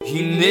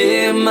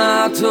הנה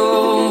מה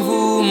טוב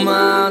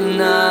ומה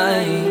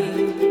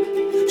נעים,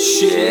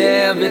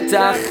 שבת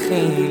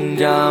אחים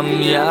גם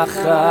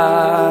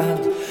יחד.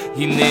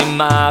 הנה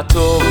מה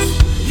טוב,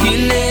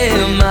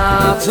 הנה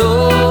מה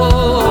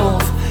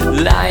טוב,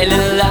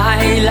 לילה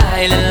לילה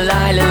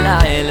לילה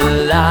לילה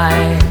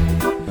לילה.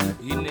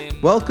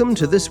 Welcome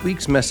to this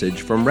week's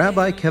message from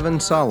Rabbi Kevin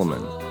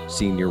Solomon,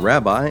 Senior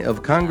Rabbi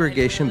of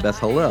Congregation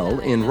Beth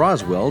Hallel in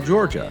Roswell,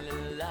 Georgia.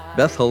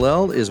 Beth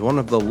Hallel is one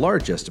of the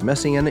largest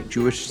Messianic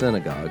Jewish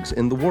synagogues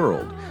in the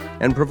world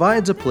and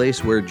provides a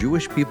place where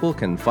Jewish people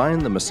can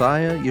find the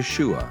Messiah,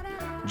 Yeshua,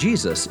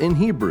 Jesus in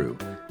Hebrew,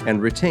 and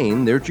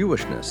retain their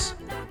Jewishness.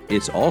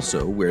 It's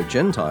also where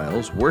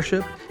Gentiles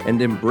worship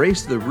and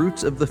embrace the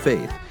roots of the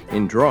faith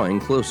in drawing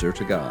closer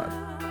to God.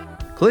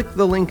 Click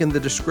the link in the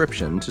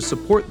description to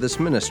support this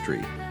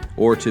ministry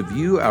or to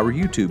view our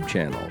YouTube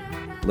channel.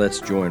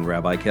 Let's join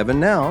Rabbi Kevin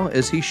now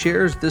as he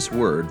shares this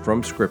word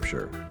from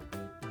Scripture.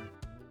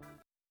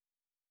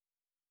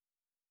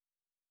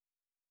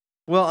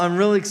 Well, I'm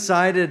really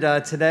excited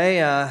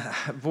today.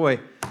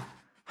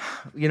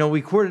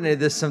 We coordinated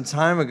this some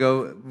time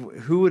ago.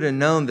 Who would have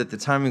known that the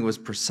timing was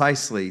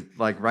precisely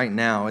like right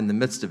now in the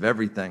midst of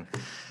everything?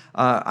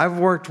 I've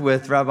worked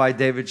with Rabbi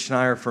David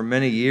Schneier for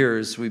many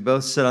years. We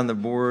both sit on the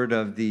board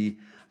of the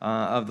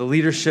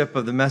leadership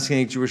of the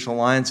Messianic Jewish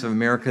Alliance of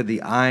America, the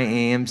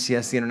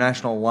IAMCS, the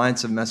International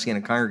Alliance of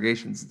Messianic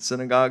Congregations and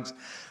Synagogues.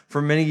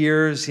 For many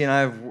years, he and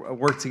I have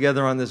worked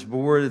together on this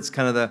board. It's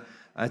kind of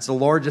it's the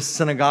largest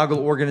synagogal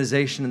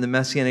organization in the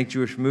Messianic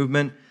Jewish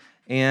movement.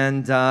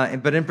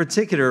 But in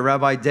particular,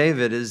 Rabbi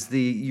David is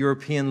the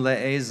European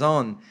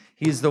liaison.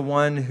 He's the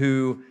one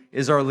who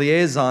is our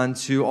liaison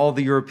to all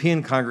the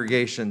European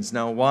congregations.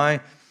 Now,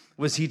 why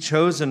was he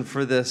chosen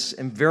for this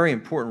very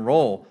important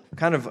role,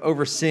 kind of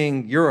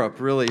overseeing Europe,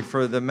 really,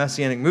 for the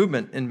Messianic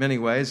movement in many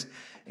ways,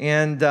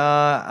 and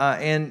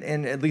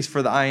at least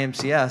for the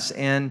IMCS,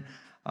 and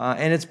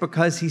it's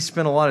because he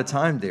spent a lot of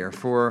time there.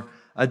 For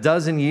a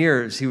dozen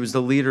years, he was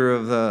the leader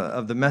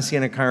of the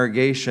Messianic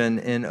congregation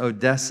in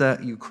Odessa,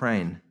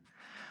 Ukraine.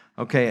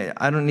 Okay,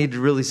 I don't need to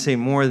really say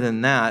more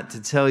than that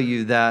to tell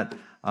you that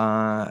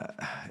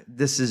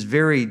this is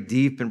very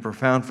deep and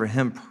profound for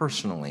him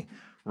personally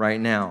right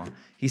now.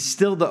 He's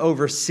still the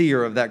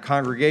overseer of that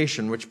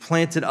congregation, which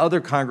planted other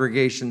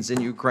congregations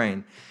in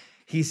Ukraine.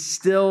 He's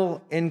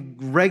still in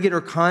regular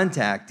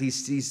contact.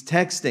 He's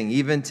texting.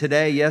 Even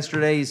today,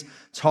 yesterday, he's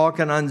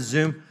talking on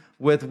Zoom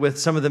with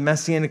some of the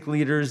Messianic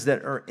leaders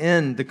that are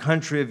in the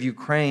country of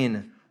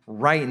Ukraine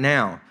right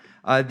now.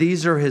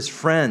 These are his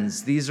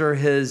friends. These are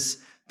his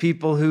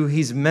people who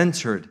he's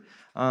mentored.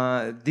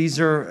 These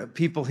are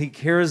people he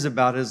cares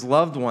about, his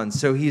loved ones.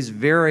 So he's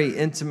very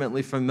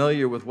intimately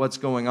familiar with what's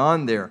going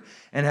on there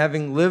and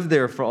having lived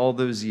there for all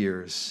those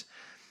years.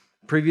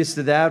 Previous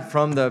to that,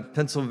 from the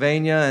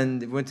Pennsylvania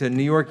and went to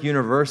New York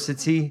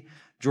University.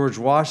 George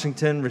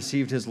Washington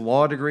received his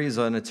law degree as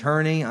an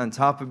attorney on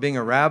top of being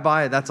a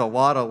rabbi. That's a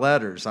lot of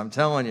letters, I'm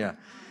telling you.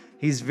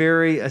 He's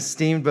very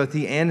esteemed. Both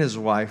he and his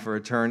wife are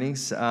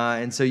attorneys.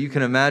 And so you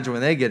can imagine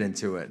when they get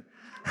into it.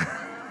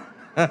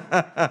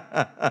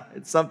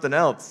 It's something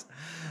else.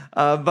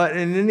 But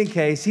in any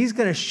case, he's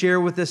going to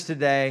share with us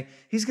today.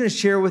 He's going to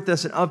share with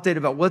us an update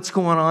about what's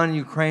going on in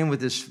Ukraine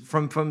with his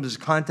from his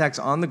contacts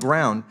on the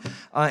ground.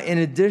 In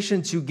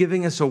addition to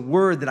giving us a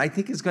word that I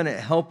think is going to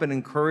help and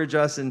encourage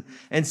us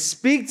and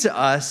speak to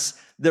us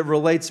that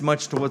relates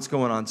much to what's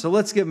going on. So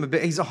let's give him a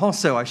bit. He's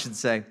also, I should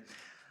say,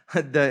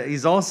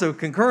 he's also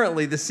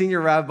concurrently the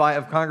senior rabbi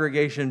of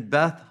Congregation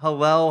Beth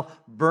Hallel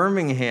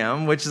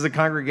Birmingham, which is a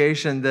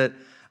congregation that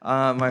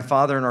my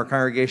father and our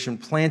congregation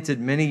planted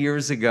many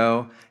years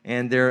ago,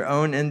 and their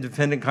own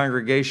independent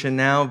congregation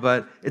now,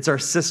 but it's our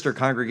sister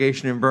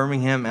congregation in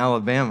Birmingham,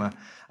 Alabama.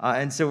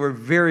 And so we're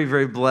very,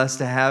 very blessed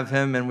to have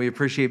him, and we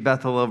appreciate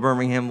Beth Hallel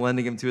Birmingham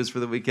lending him to us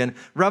for the weekend.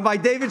 Rabbi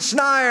David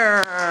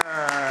Schneier!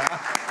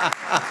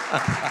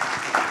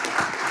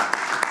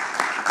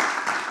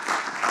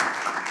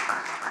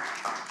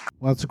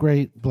 Well, it's a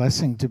great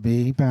blessing to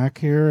be back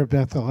here at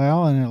Beth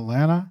Hallel in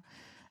Atlanta.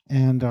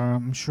 And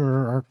I'm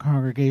sure our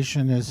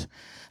congregation has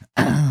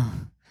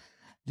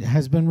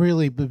been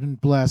really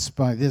blessed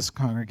by this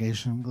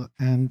congregation.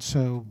 And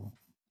so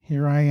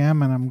here I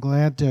am, and I'm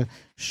glad to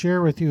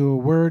share with you a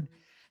word.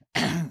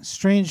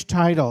 Strange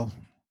title.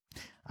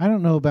 I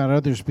don't know about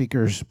other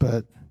speakers,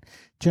 but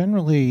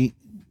generally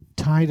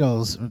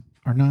titles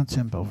are not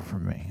simple for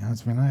me.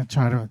 When I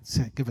try to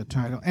give a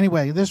title.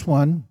 Anyway, this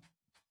one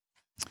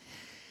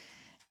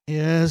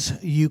is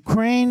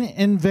Ukraine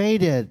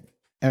invaded!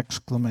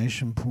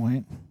 Exclamation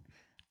point.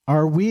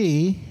 Are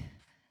we,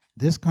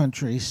 this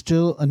country,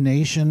 still a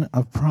nation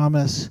of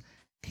promise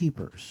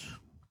keepers?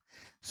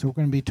 So we're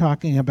going to be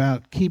talking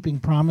about keeping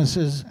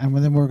promises, and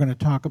then we're going to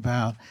talk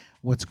about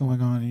what's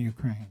going on in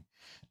Ukraine.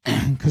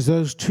 Because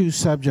those two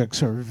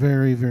subjects are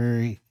very,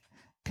 very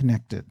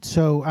connected.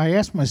 So I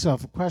asked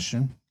myself a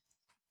question.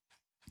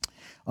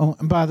 Oh,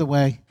 and by the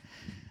way,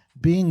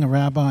 being a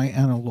rabbi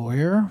and a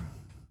lawyer,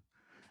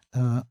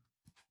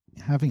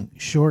 having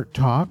short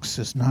talks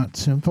is not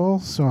simple,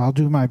 so I'll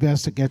do my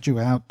best to get you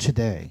out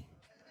today.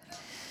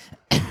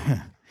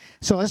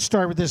 So let's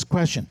start with this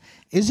question.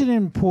 Is it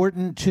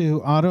important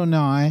to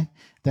Adonai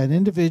that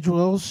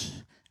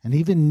individuals and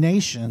even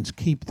nations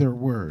keep their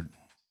word?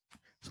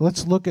 So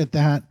let's look at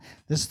that.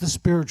 This is the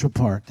spiritual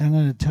part. I'm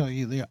going to tell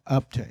you the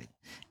update.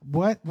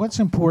 What's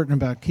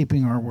important about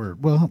keeping our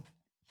word? Well,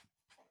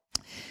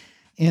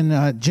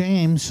 in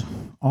James,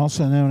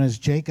 also known as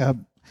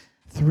Jacob,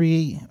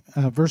 3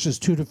 verses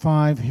 2 to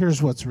 5,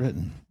 here's what's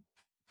written.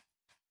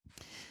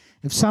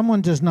 If someone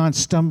does not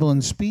stumble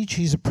in speech,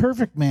 he's a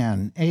perfect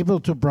man,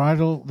 able to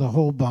bridle the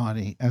whole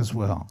body as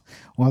well.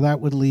 Well, that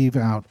would leave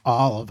out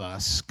all of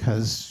us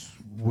because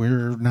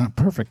we're not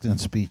perfect in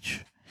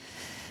speech.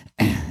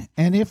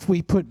 And if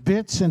we put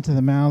bits into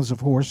the mouths of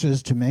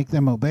horses to make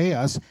them obey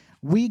us,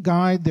 we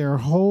guide their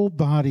whole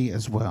body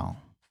as well.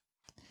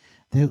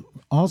 They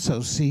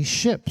also see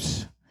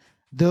ships.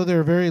 Though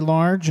they're very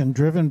large and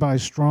driven by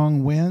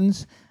strong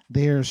winds,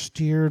 they are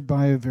steered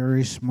by a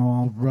very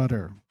small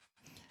rudder,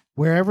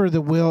 wherever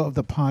the will of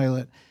the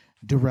pilot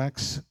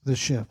directs the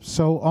ship.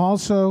 So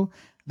also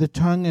the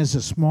tongue is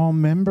a small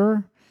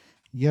member,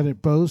 yet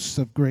it boasts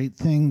of great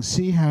things.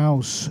 See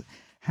how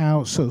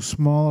so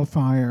small a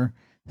fire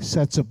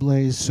sets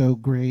ablaze so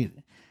great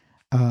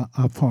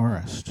a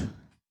forest.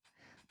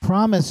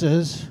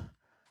 Promises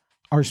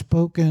are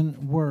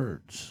spoken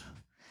words.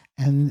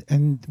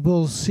 And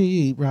we'll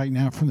see right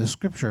now from the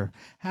scripture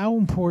how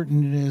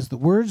important it is, the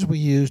words we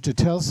use to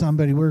tell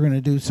somebody we're going to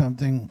do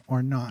something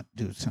or not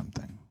do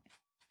something.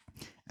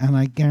 And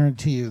I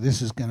guarantee you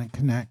this is going to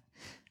connect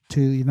to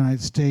the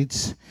United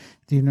States,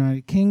 the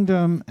United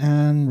Kingdom,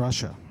 and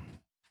Russia.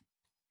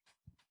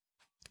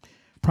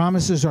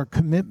 Promises are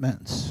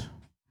commitments.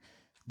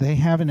 They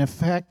have an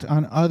effect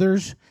on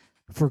others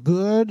for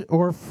good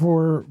or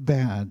for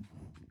bad.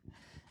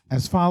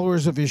 As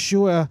followers of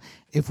Yeshua,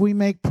 if we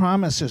make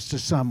promises to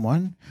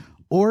someone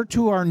or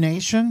to our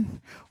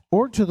nation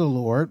or to the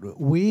Lord,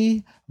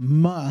 we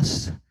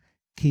must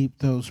keep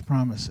those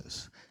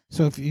promises.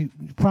 So if you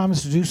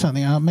promise to do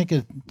something, I'll make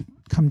it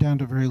come down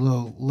to a very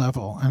low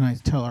level, and I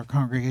tell our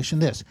congregation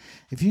this.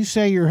 If you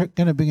say you're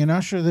going to be an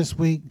usher this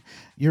week,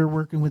 you're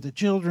working with the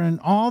children,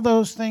 all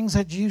those things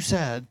that you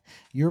said,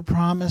 your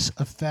promise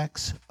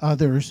affects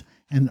others,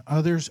 and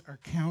others are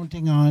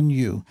counting on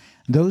you.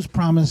 Those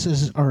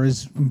promises are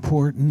as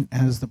important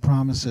as the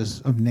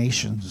promises of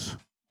nations.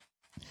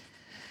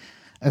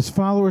 As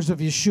followers of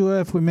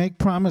Yeshua, if we make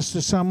promise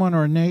to someone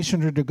or a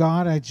nation or to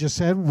God, I just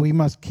said, we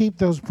must keep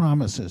those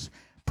promises.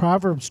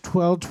 Proverbs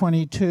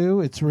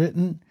 12:22, it's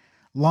written,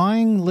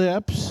 lying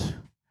lips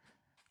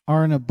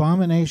are an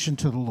abomination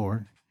to the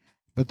Lord,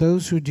 but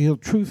those who deal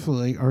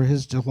truthfully are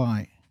his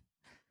delight.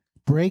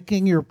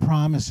 Breaking your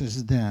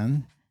promises,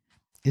 then,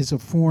 is a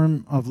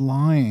form of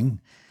lying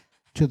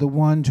to the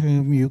one to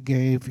whom you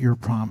gave your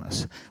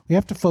promise. We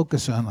have to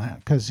focus on that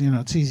because,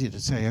 it's easy to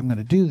say, I'm going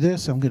to do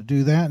this, I'm going to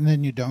do that, and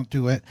then you don't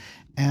do it.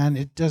 And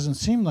it doesn't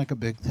seem like a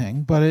big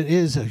thing, but it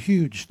is a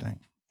huge thing.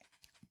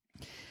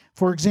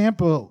 For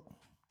example,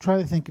 try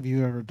to think if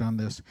you've ever done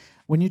this.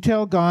 When you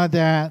tell God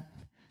that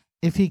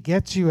if he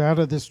gets you out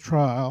of this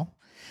trial,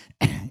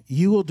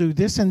 you will do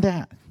this and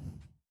that.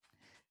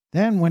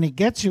 Then when he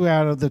gets you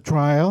out of the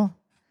trial,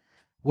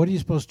 what are you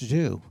supposed to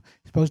do?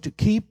 You're supposed to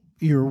keep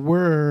your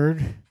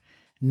word,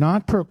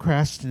 not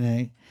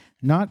procrastinate,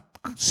 not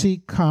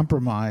seek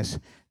compromise,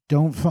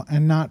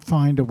 and not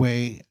find a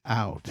way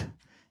out.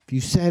 If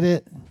you said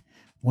it,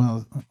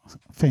 well,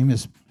 a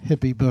famous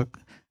hippie book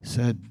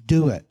said,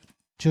 do it.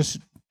 Just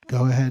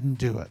go ahead and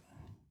do it.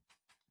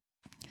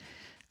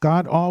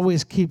 God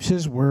always keeps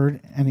his word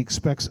and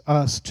expects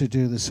us to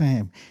do the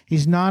same.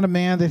 He's not a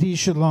man that he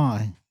should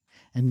lie.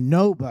 And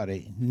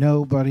nobody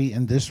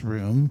in this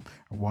room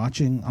or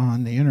watching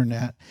on the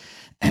internet,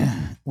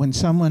 when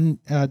someone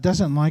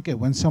doesn't like it,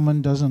 when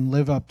someone doesn't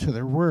live up to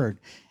their word.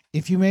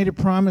 If you made a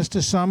promise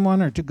to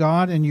someone or to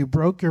God and you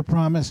broke your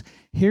promise,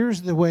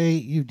 here's the way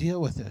you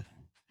deal with it.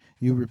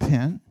 You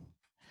repent.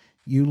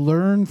 You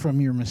learn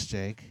from your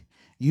mistake.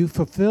 You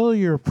fulfill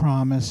your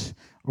promise,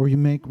 or you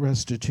make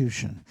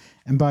restitution.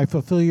 And by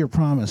fulfill your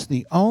promise,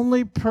 the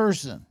only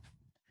person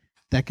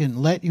that can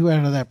let you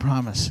out of that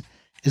promise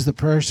is the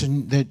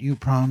person that you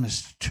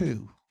promised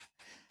to.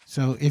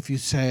 So if you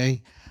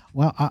say,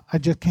 well, I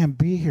just can't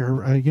be here,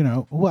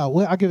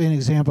 well, I'll give you an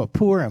example.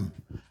 Purim.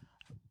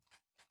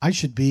 I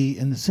should be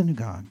in the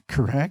synagogue,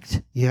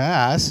 correct?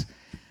 Yes.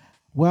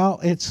 Well,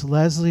 it's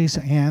Leslie's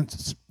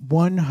aunt's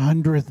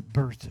 100th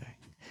birthday.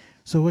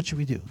 So what should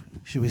we do?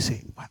 Should we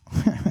say,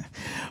 well,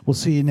 we'll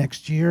see you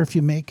next year if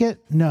you make it?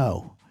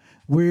 No.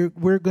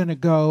 We're going to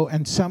go,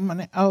 and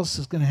someone else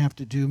is going to have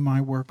to do my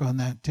work on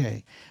that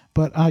day.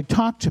 But I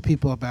talked to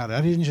people about it.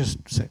 I didn't just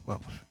say,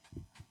 well,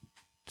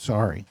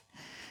 sorry.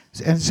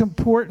 And it's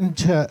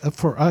important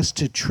for us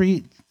to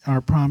treat our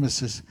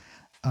promises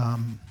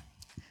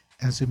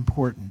as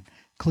important.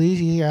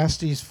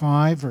 Ecclesiastes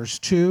 5, verse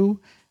 2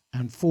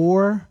 and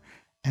 4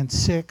 and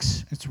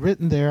 6, it's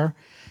written there,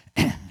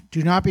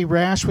 do not be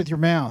rash with your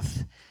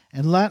mouth,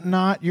 And let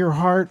not your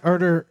heart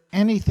utter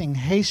anything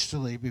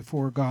hastily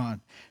before God.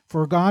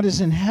 For God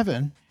is in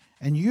heaven,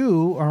 and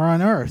you are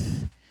on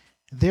earth.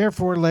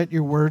 Therefore let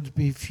your words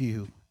be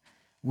few.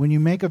 When you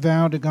make a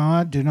vow to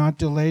God, do not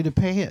delay to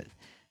pay it.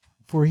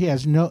 For he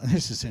has no,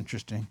 this is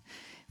interesting,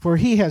 for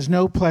he has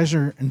no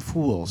pleasure in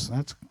fools.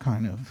 That's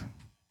kind of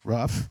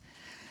rough.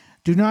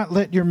 Do not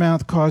let your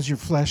mouth cause your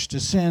flesh to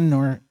sin,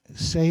 nor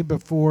say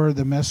before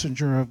the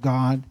messenger of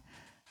God,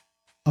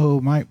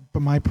 oh,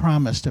 my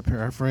promise, to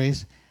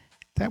paraphrase.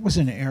 That was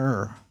an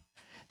error.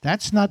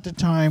 That's not the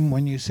time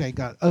when you say,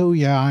 God, oh,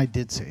 yeah, I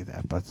did say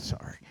that, but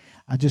sorry.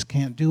 I just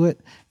can't do it.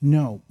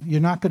 No,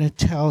 you're not going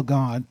to tell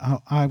God,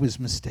 I was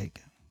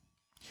mistaken.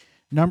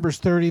 Numbers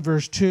 30,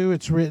 verse 2,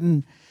 it's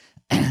written,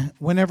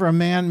 whenever a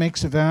man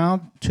makes a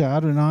vow to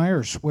Adonai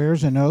or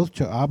swears an oath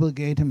to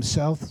obligate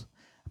himself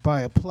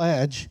by a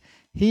pledge,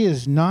 he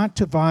is not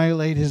to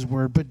violate his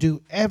word, but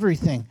do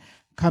everything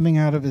coming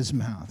out of his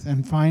mouth.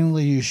 And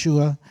finally,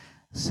 Yeshua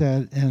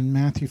said in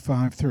Matthew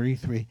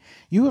 5:33,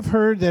 you have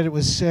heard that it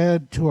was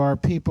said to our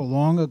people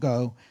long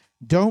ago,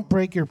 don't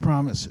break your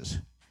promises,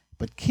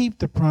 but keep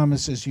the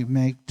promises you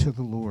make to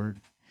the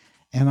Lord.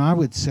 And I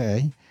would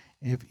say,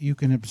 if you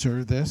can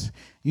observe this,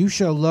 you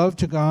shall love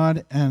to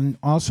God and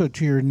also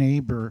to your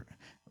neighbor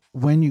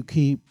when you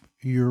keep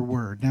your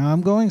word. Now,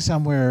 I'm going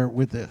somewhere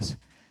with this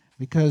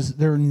because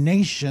there are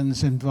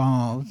nations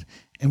involved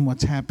in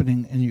what's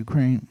happening in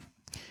Ukraine.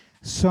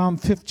 Psalm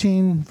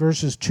 15,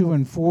 verses 2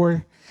 and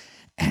 4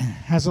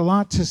 has a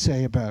lot to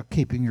say about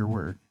keeping your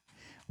word,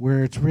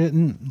 where it's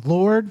written,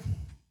 Lord,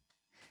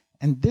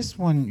 and this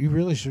one, you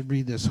really should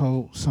read this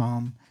whole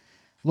psalm.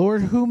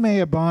 Lord, who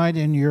may abide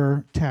in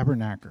your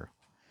tabernacle?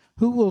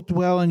 Who will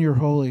dwell in your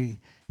holy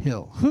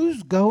hill?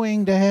 Who's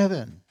going to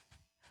heaven?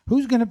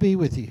 Who's going to be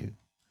with you?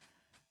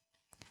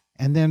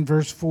 And then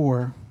verse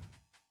 4.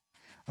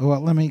 Oh,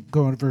 well, let me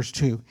go to verse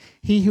 2.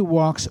 He who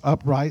walks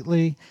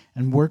uprightly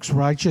and works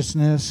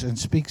righteousness and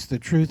speaks the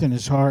truth in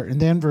his heart. And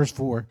then verse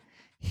 4.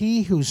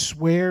 He who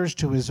swears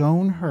to his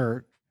own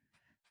hurt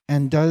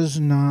and does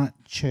not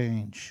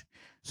change.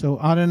 So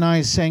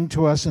Adonai is saying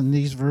to us in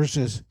these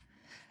verses,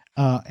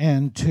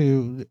 and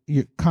to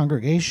your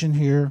congregation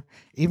here,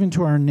 even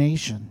to our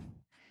nation,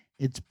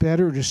 it's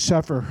better to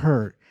suffer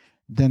hurt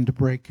than to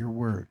break your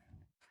word.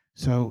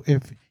 So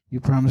if you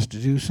promise to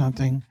do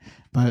something,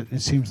 but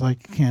it seems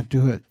like you can't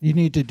do it, you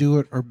need to do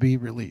it or be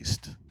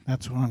released.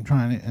 That's what I'm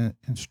trying to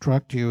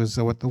instruct you, is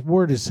what the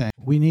word is saying.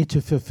 We need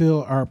to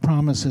fulfill our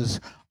promises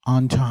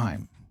on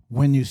time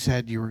when you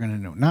said you were going to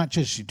do it. Not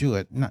just you do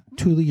it, not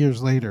 2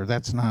 years later,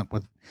 that's not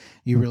what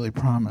you really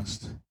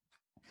promised.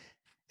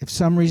 If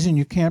some reason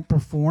you can't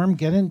perform,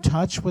 get in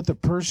touch with the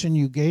person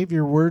you gave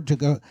your word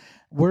to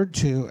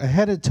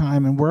ahead of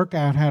time and work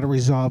out how to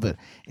resolve it.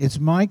 It's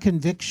my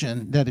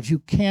conviction that if you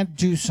can't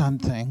do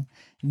something,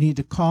 you need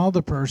to call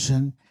the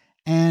person,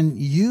 and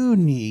you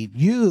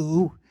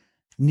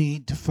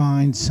need to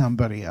find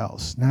somebody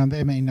else. Now,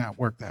 they may not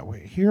work that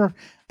way here,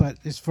 but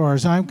as far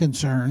as I'm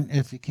concerned,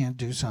 if you can't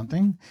do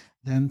something,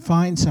 then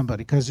find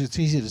somebody, because it's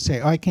easy to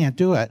say, I can't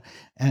do it,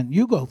 and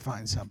you go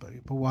find somebody.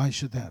 But why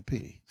should that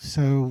be?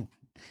 So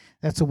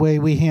that's the way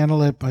we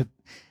handle it, but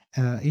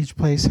each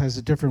place has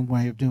a different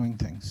way of doing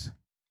things.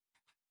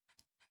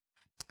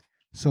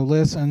 So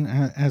listen,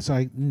 as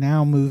I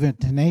now move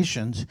into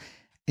nations,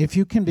 if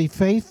you can be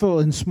faithful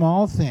in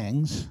small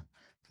things,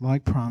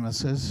 like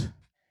promises,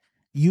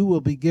 you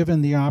will be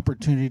given the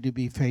opportunity to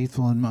be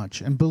faithful in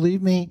much. And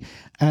believe me,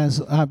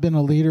 as I've been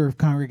a leader of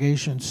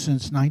congregations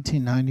since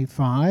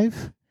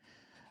 1995,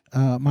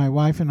 my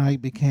wife and I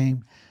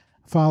became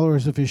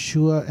followers of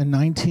Yeshua in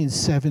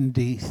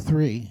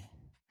 1973.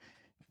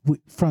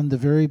 From the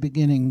very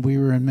beginning, we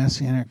were in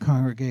Messianic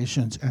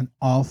congregations, and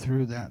all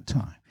through that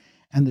time.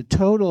 And the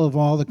total of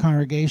all the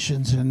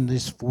congregations in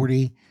this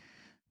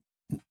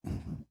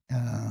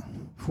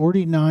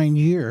 49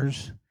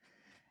 years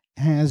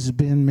has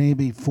been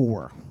maybe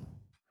 4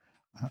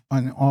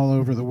 all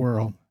over the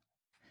world.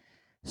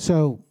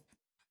 So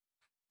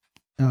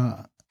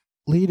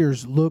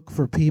leaders look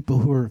for people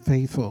who are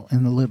faithful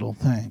in the little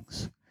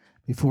things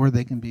before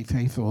they can be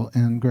faithful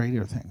in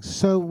greater things.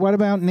 So what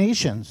about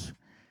nations?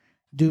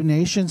 Do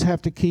nations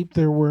have to keep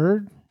their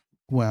word?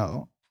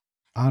 Well,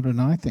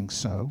 Adonai thinks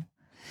so.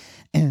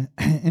 In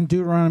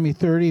Deuteronomy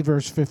 30,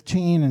 verse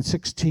 15 and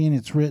 16,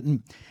 it's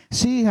written,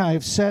 see, I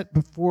have set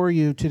before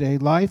you today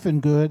life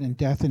and good and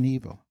death and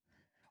evil.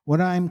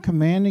 What I am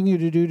commanding you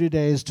to do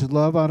today is to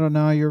love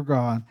Adonai your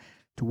God,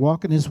 to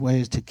walk in his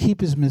ways, to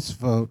keep his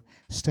mitzvot,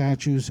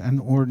 statutes, and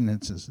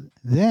ordinances.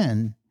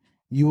 Then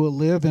you will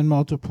live and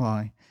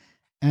multiply,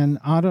 and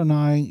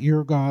Adonai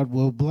your God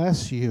will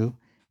bless you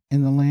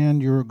in the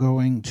land you're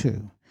going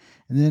to.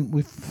 And then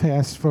we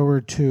fast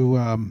forward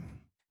to,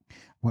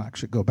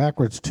 go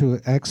backwards to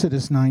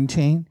Exodus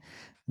 19.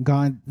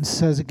 God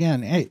says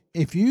again, hey,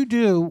 if you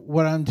do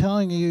what I'm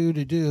telling you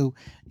to do,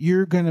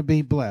 you're going to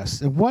be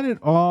blessed. And what did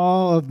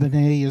all of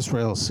Bnei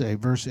Israel say?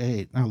 Verse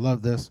 8, I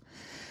love this.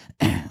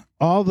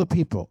 All the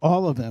people,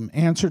 all of them,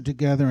 answered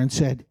together and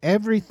said,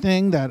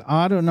 everything that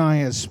Adonai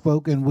has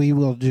spoken, we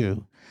will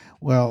do.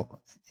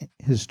 Well,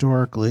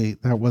 historically,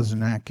 that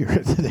wasn't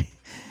accurate.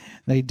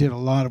 They did a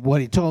lot of what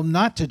he told them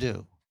not to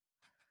do.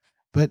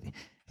 But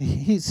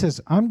he says,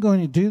 I'm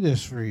going to do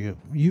this for you.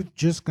 You've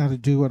just got to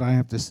do what I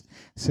have to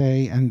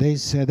say. And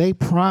they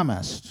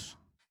promised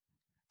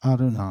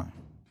Adonai.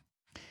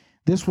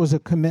 This was a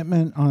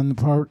commitment on the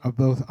part of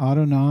both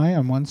Adonai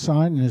on one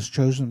side and his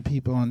chosen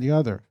people on the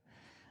other.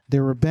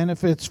 There were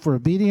benefits for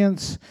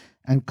obedience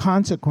and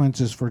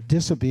consequences for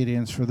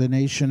disobedience for the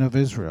nation of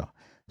Israel.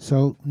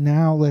 So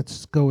now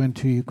let's go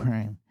into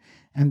Ukraine.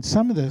 And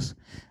some of this,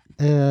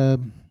 I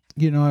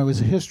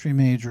was a history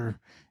major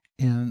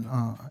at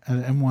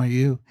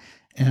NYU,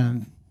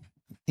 and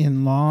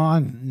in law,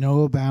 and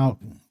know about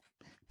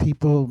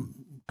people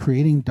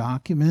creating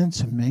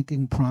documents and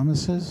making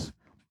promises.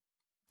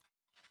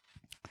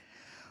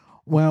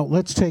 Well,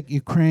 let's take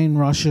Ukraine,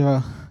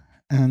 Russia,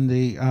 and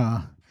the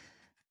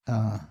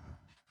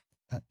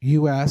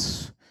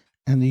U.S.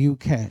 and the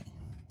U.K.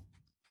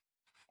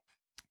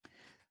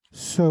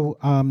 So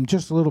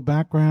just a little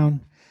background.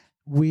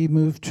 We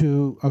moved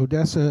to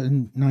Odessa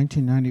in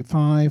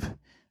 1995,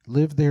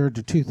 lived there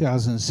to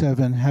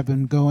 2007, have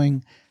been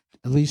going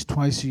at least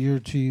twice a year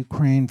to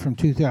Ukraine from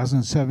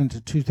 2007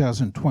 to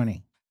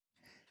 2020.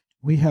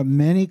 We have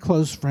many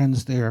close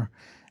friends there,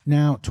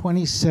 now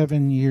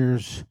 27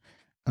 years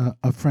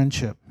of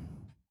friendship.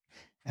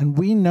 And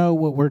we know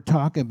what we're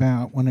talking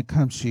about when it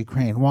comes to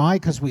Ukraine. Why?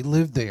 Because we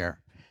lived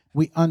there.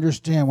 We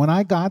understand. When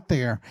I got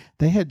there,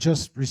 they had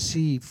just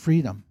received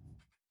freedom.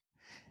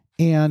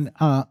 And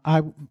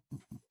I,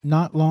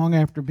 not long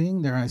after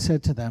being there, I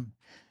said to them,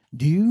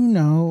 do you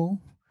know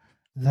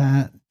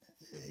that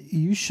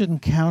you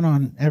shouldn't count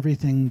on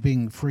everything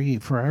being free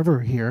forever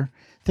here?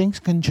 Things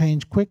can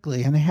change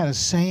quickly. And they had a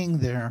saying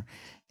there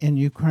in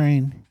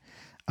Ukraine,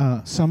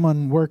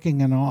 someone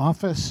working in an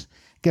office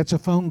gets a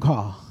phone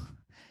call,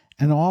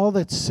 and all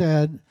that's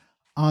said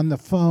on the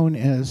phone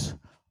is,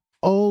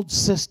 old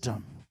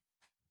system,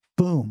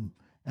 boom,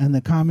 and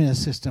the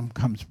communist system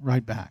comes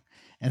right back.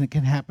 And it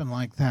can happen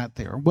like that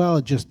there. Well,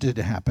 it just did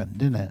happen,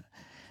 didn't it?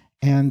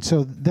 And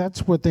so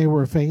that's what they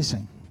were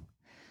facing.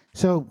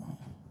 So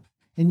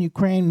in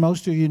Ukraine,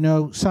 most of you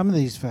know some of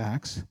these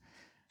facts,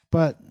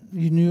 but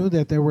you knew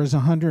that there was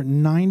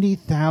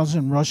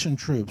 190,000 Russian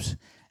troops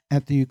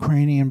at the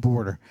Ukrainian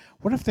border.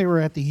 What if they were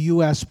at the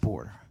U.S.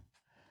 border?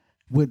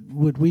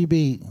 Would we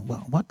be,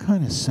 well, what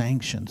kind of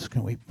sanctions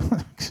can we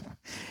put?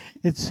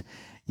 It's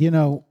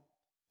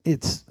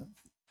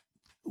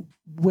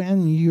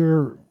when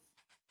you're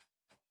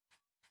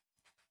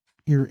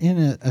in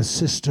a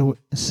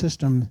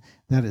system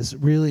that is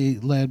really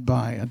led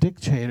by a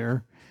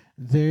dictator,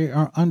 they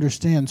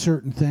understand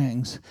certain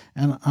things.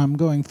 And I'm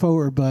going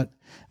forward, but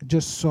I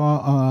just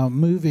saw a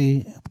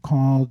movie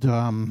called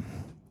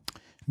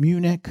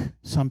Munich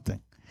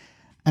something.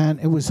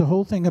 And it was the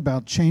whole thing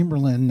about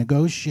Chamberlain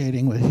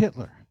negotiating with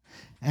Hitler.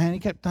 And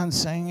he kept on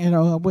saying,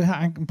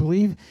 I can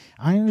believe,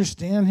 I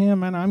understand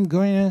him, and I'm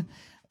going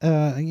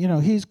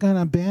to, he's going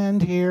to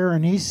bend here.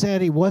 And he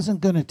said he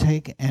wasn't going to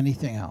take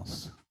anything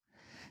else.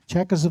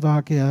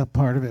 Czechoslovakia,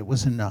 part of it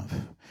was enough.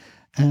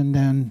 And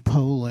then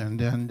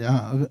Poland and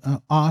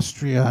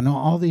Austria, and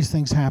all these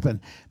things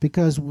happened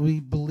because we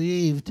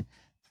believed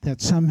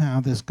that somehow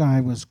this guy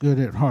was good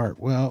at heart.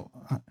 Well,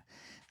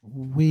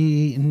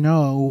 we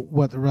know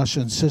what the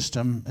Russian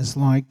system is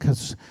like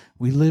because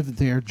we lived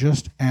there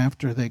just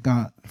after they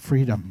got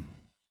freedom.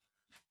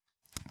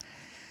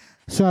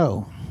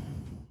 So,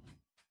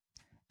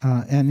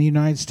 and the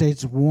United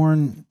States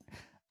warned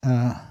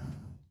the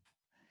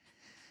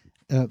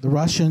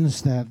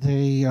Russians that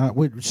they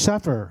would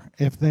suffer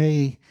if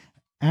they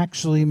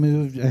actually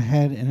moved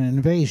ahead in an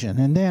invasion.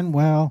 And then,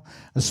 well,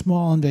 a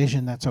small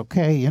invasion, that's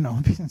okay,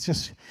 it's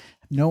just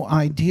no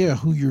idea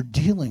who you're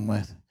dealing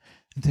with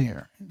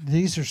there.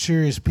 These are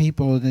serious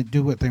people that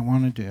do what they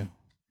want to do.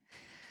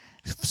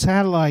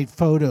 Satellite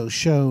photos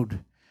showed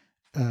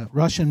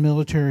Russian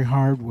military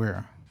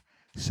hardware,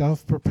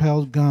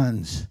 self-propelled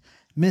guns,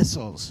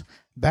 missiles,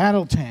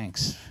 battle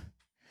tanks,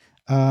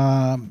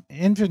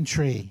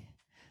 infantry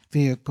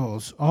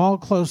vehicles, all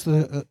close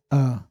to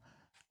the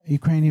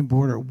Ukrainian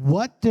border.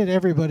 What did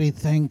everybody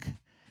think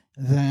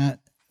that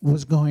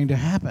was going to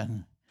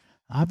happen?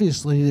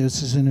 Obviously,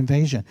 this is an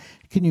invasion.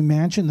 Can you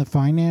imagine the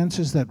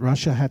finances that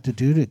Russia had to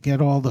do to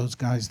get all those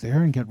guys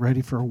there and get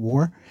ready for a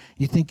war?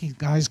 You think the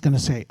guy's going to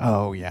say,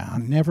 oh, yeah,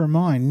 never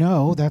mind.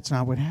 No, that's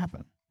not what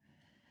happened.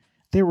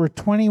 There were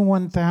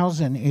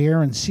 21,000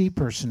 air and sea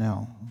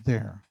personnel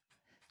there,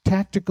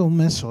 tactical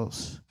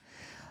missiles.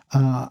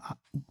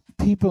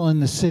 People in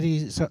the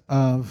cities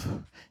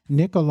of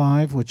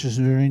Nikolaev, which is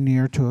very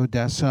near to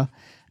Odessa,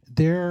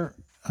 the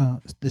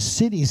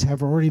cities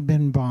have already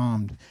been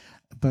bombed.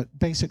 But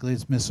basically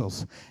it's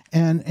missiles.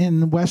 And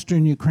in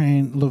western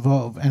Ukraine,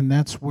 Lvov, and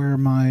that's where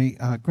my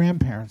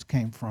grandparents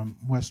came from,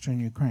 western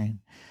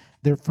Ukraine.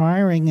 They're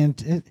firing,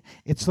 and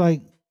it's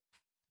like,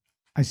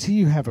 I see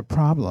you have a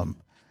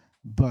problem,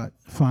 but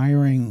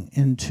firing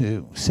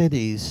into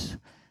cities,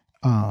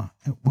 well,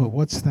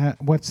 what's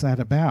that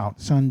about?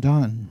 It's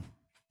undone.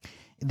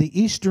 the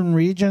eastern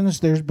regions,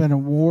 there's been a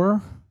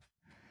war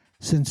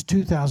since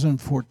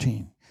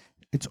 2014.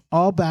 It's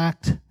all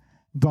backed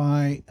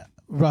by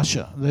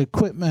Russia, the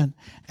equipment.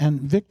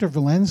 And Victor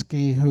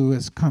Volensky, who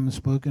has come and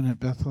spoken at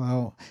Beth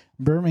Hallel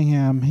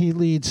Birmingham, he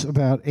leads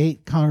about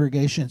 8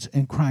 congregations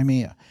in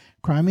Crimea.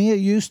 Crimea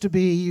used to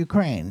be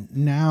Ukraine.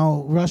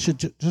 Now Russia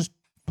just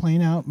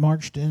plain out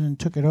marched in and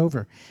took it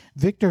over.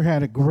 Victor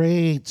had a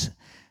great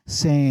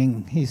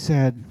saying. He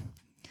said,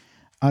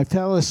 I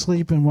fell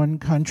asleep in one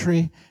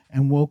country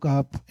and woke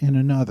up in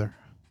another.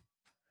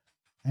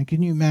 And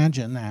can you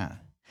imagine that?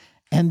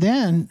 And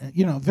then,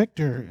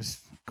 Victor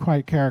is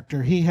quite a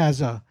character. He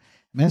has a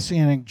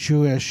Messianic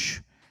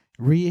Jewish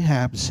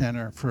rehab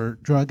center for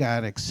drug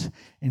addicts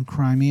in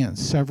Crimea in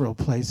several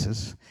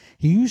places.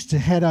 He used to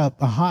head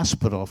up a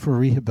hospital for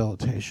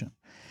rehabilitation.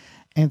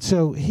 And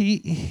so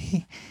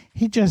he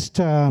just,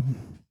 for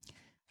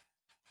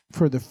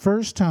the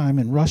first time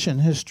in Russian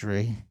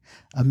history,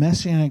 a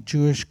Messianic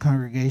Jewish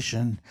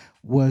congregation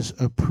was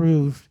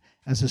approved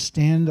as a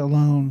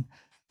standalone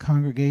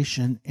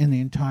congregation in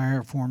the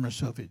entire former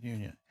Soviet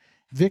Union.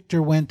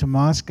 Victor went to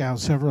Moscow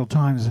several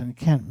times, and you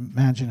can't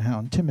imagine how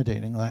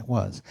intimidating that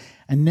was.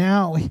 And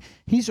now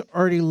he's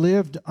already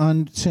lived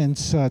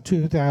since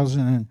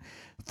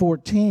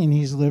 2014,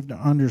 he's lived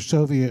under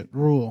Soviet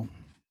rule.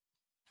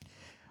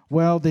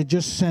 Well, they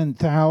just sent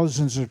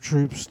thousands of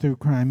troops through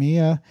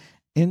Crimea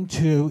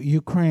into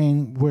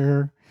Ukraine,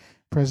 where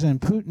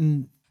President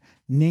Putin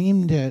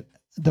named it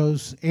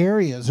those 2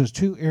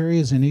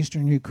 areas in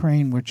eastern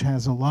Ukraine, which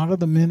has a lot of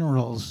the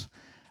minerals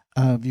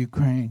of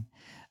Ukraine.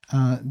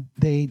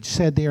 They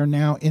said they are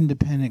now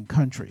independent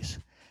countries.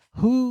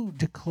 Who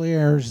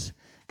declares,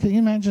 can you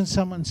imagine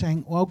someone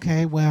saying,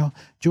 okay, well,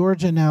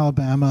 Georgia and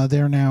Alabama,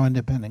 they're now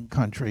independent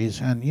countries,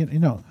 and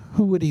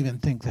who would even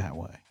think that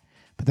way?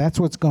 But that's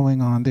what's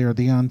going on there,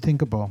 the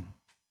unthinkable.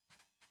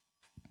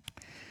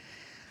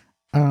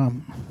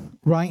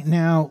 Right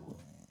now,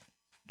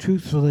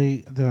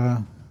 truthfully,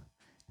 the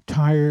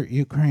entire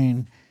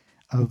Ukraine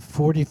of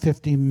 40,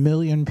 50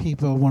 million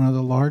people, one of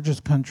the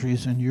largest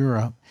countries in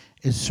Europe,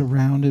 is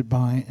surrounded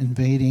by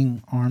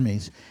invading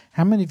armies.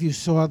 How many of you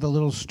saw the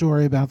little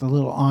story about the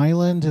little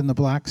island in the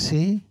Black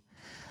Sea?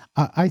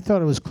 I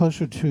thought it was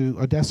closer to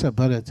Odessa,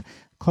 but it's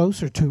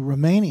closer to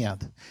Romania.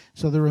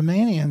 So the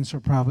Romanians are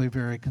probably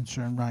very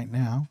concerned right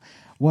now.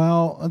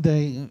 Well,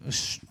 the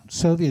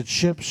Soviet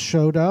ships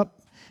showed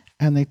up,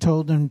 and they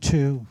told them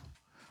to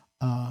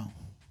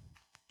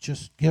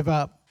just give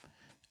up,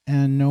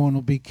 and no one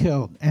will be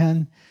killed.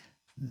 And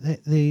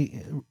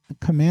the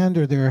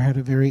commander there had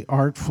a very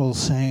artful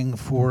saying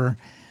for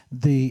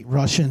the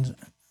Russian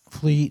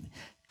fleet,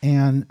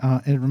 and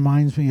it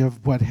reminds me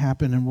of what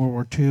happened in World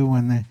War II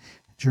when the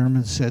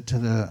Germans said to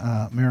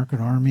the American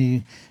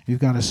army, you've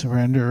got to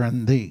surrender,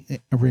 and the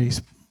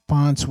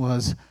response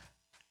was,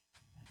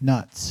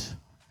 nuts.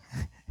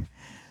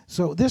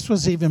 So this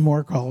was even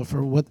more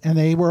colorful, and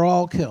they were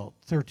all killed,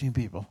 13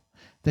 people.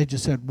 They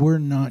just said, we're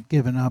not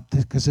giving up,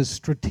 because it's a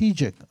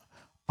strategic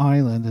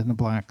island in the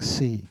Black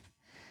Sea.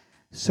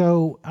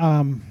 So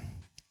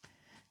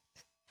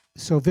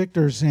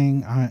Victor's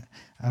saying,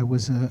 I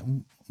was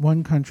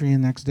one country,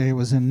 and the next day I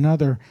was in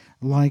another.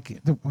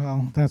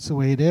 That's the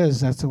way it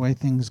is. That's the way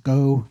things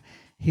go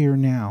here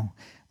now.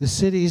 The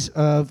cities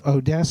of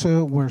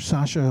Odessa, where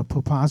Sasha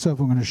Popazov,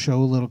 we're going to show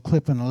a little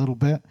clip in a little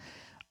bit,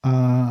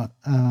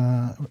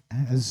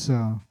 is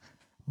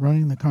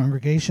running the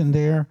congregation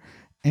there,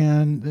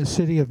 and the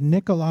city of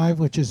Nikolaev,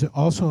 which is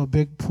also a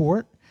big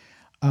port.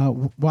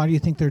 Why do you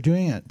think they're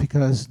doing it?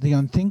 Because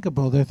they're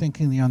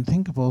thinking the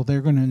unthinkable,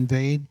 they're going to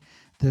invade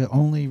the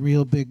only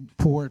real big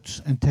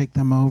ports and take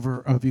them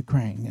over of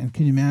Ukraine. And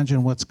can you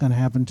imagine what's going to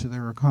happen to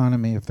their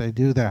economy if they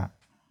do that?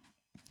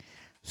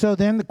 So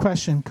then the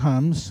question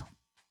comes,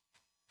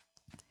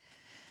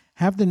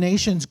 have the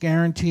nations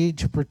guaranteed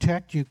to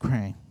protect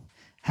Ukraine?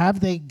 Have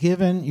they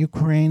given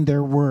Ukraine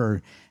their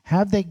word?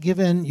 Have they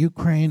given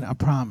Ukraine a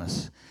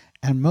promise?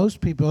 And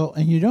most people,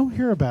 and you don't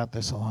hear about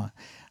this a lot,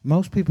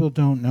 most people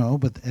don't know,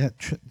 but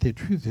the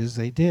truth is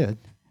they did.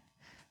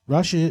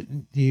 Russia,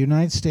 the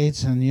United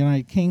States, and the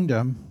United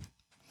Kingdom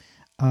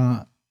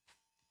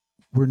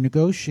were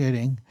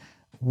negotiating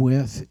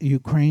with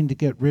Ukraine to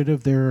get rid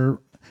of their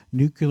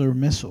nuclear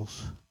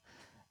missiles.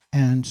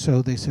 And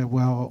so they said,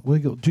 well,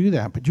 we'll do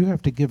that, but you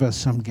have to give us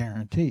some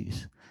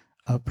guarantees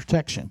of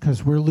protection,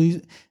 because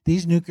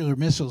these nuclear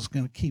missiles are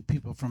going to keep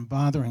people from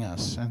bothering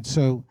us. And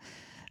so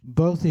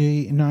both the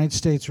United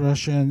States,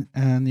 Russia,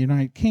 and the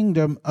United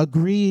Kingdom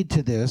agreed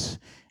to this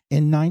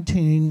in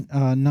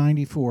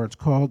 1994. It's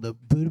called the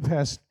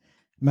Budapest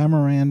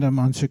Memorandum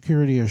on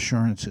Security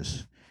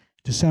Assurances,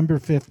 December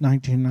 5th,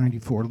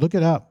 1994. Look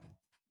it up.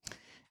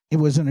 It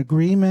was an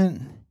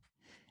agreement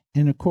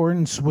in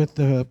accordance with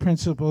the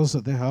principles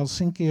of the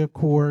Helsinki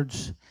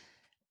Accords,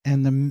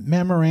 and the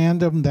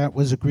memorandum that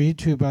was agreed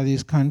to by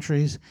these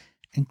countries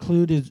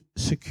included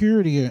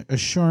security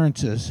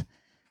assurances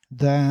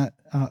that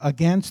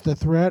against the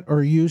threat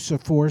or use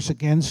of force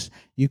against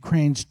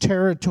Ukraine's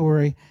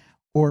territory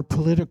or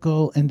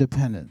political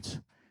independence.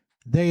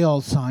 They all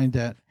signed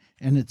it,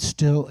 and it's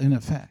still in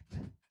effect.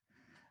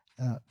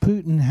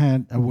 Putin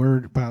had a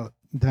word about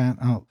that.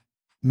 I'll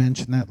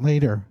mention that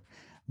later.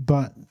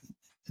 But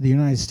the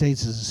United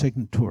States is a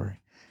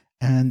signatory,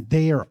 and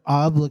they are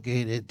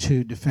obligated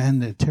to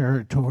defend the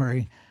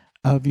territory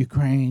of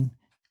Ukraine,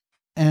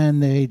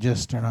 and they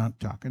just are not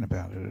talking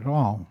about it at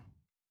all.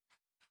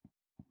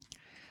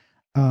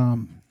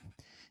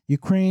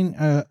 Ukraine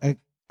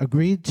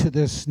agreed to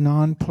this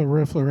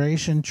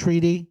non-proliferation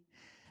treaty,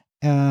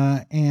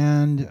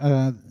 and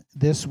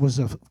this was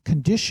a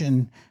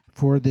condition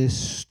for this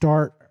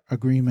START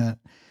agreement.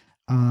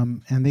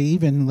 And they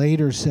even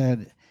later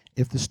said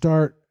if the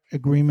START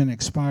agreement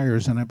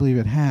expires, and I believe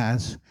it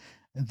has,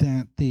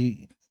 that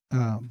the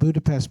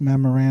Budapest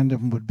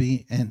Memorandum would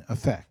be in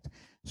effect.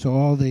 So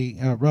all the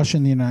Russia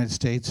and the United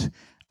States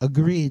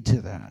agreed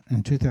to that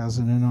in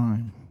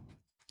 2009.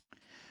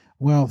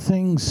 Well,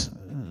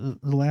 the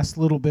last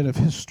little bit of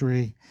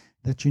history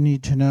that you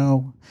need to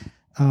know,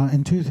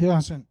 in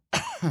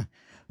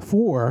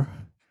 2004,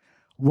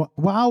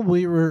 while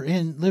we were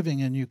living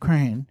in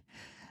Ukraine,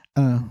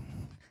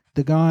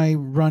 the guy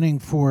running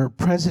for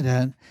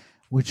president,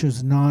 which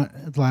was not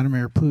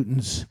Vladimir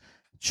Putin's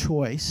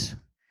choice,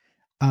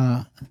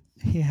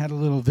 he had a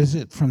little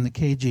visit from the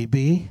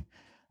KGB,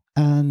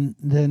 and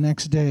the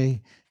next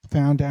day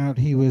found out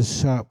he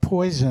was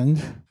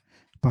poisoned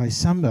by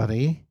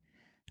somebody.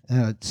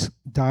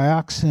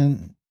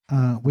 Dioxin,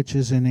 which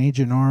is in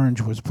Agent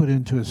Orange, was put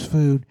into his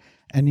food,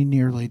 and he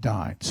nearly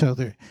died. So,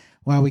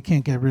 we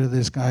can't get rid of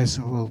this guy,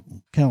 so we'll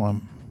kill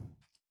him.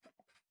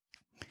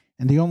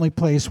 And the only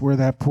place where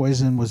that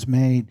poison was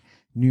made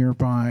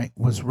nearby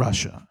was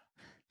Russia.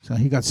 So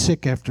he got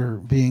sick after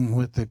being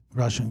with the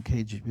Russian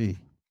KGB.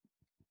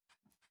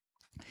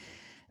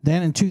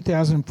 Then in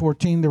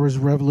 2014, there was a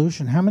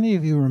revolution. How many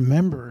of you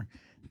remember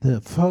the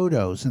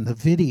photos and the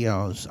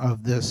videos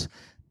of this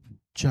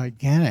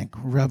gigantic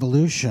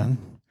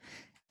revolution?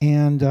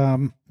 And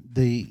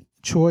the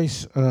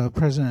choice of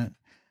President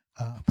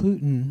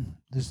Putin,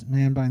 this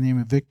man by the name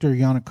of Viktor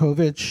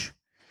Yanukovych,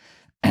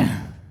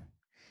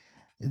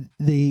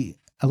 the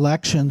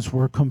elections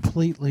were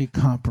completely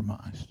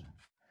compromised.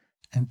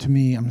 And to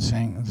me, I'm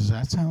saying, does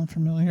that sound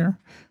familiar?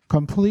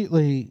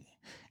 Completely.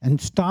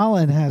 And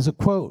Stalin has a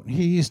quote.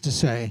 He used to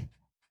say,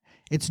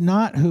 it's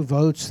not who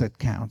votes that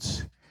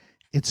counts.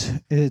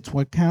 It's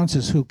what counts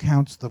is who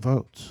counts the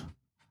votes.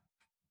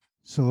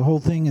 So the whole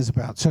thing is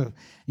about, so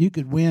you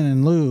could win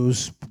and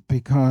lose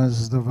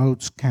because the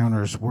votes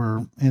counters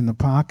were in the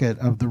pocket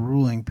of the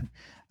ruling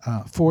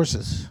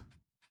forces.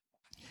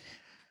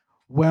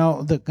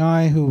 Well, the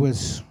guy who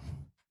was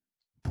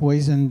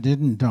poisoned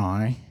didn't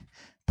die,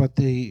 but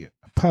the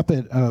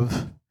puppet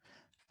of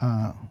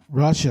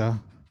Russia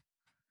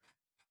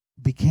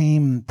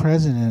became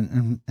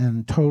president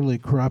and totally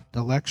corrupt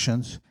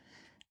elections.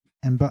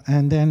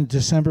 And then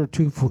December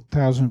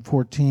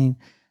 2014,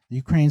 the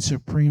Ukraine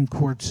Supreme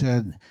Court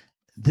said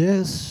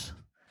this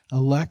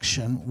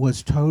election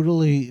was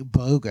totally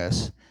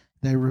bogus.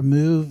 They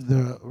removed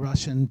the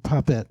Russian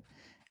puppet,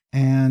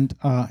 and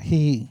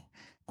he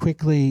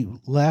quickly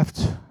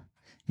left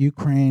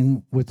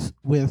Ukraine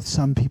with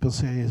some people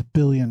say $1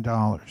 billion.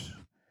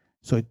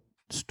 So he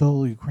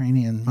stole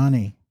Ukrainian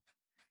money.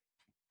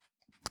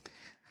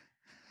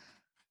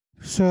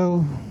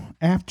 So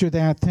after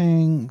that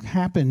thing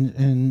happened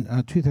in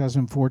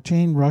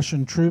 2014,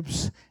 Russian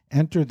troops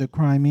entered the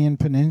Crimean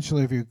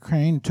Peninsula of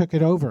Ukraine, took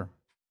it over.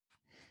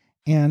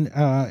 And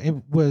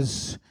the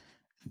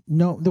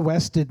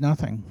West did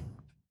nothing.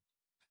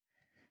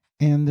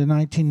 And the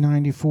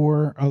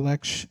 1994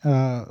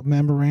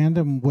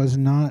 memorandum was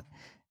not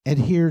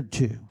adhered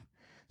to.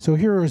 So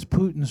here is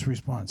Putin's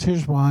response.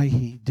 Here's why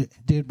he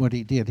did what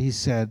he did. He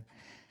said,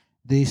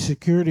 the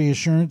security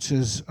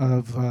assurances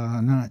of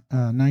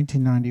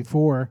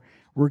 1994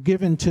 were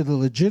given to the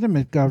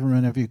legitimate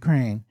government of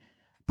Ukraine,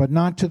 but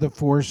not to the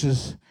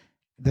forces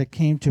that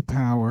came to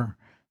power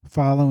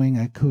following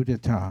a coup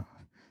d'etat.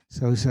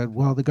 So he said,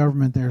 well, the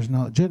government there is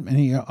not legitimate. And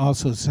he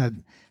also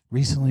said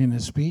recently in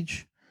his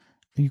speech,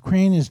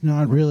 Ukraine is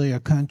not really a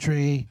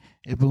country,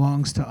 it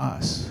belongs to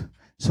us.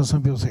 So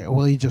some people say,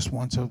 well, he just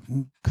wants a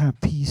kind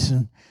of peace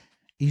in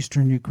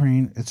eastern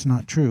Ukraine. It's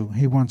not true.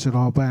 He wants it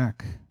all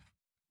back.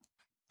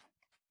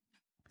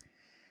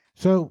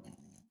 So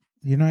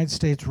the United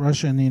States,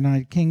 Russia, and the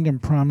United Kingdom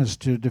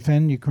promised to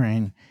defend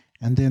Ukraine,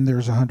 and then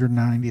there's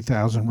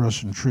 190,000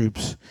 Russian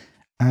troops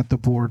at the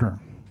border.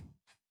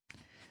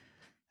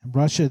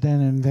 Russia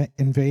then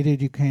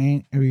invaded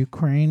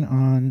Ukraine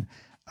on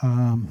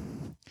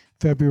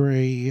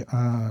February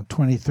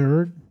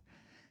 23rd,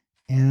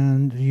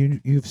 and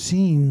you've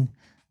seen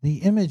the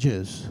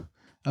images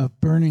of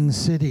burning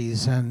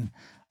cities. And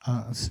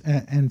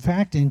in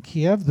fact, in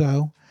Kiev,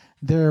 though,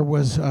 there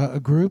was a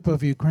group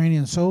of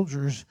Ukrainian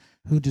soldiers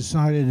who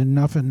decided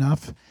enough,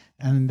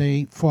 and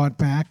they fought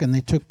back, and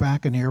they took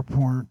back an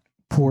airport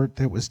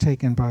that was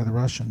taken by the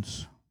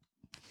Russians.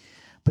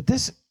 But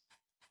this,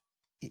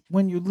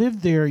 when you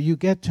live there, you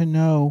get to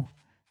know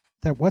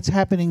that what's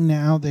happening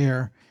now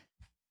there,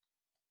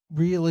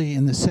 really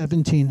in the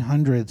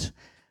 1700s,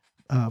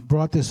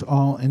 brought this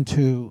all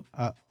into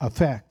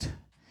effect.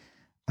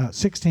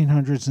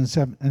 1600s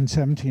and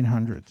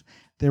 1700s.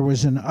 There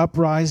was an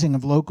uprising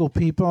of local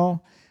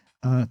people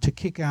to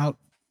kick out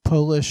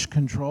Polish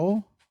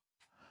control.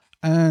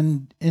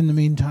 And in the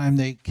meantime,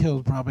 they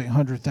killed probably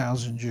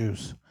 100,000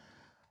 Jews.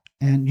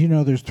 And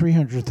there's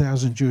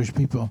 300,000 Jewish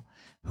people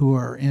who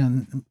are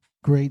in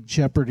great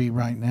jeopardy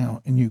right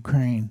now in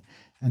Ukraine.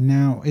 And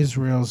now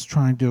Israel's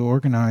trying to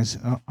organize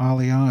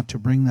Aliyah to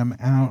bring them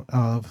out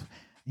of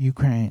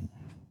Ukraine.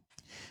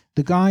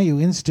 The guy who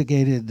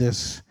instigated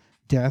this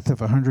death of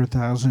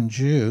 100,000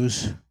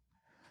 Jews,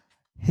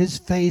 his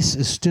face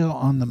is still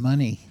on the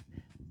money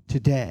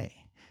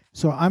today.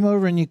 So I'm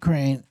over in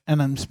Ukraine,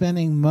 and I'm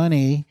spending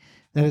money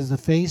that is the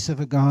face of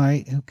a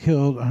guy who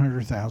killed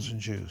 100,000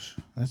 Jews.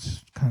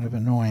 That's kind of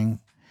annoying.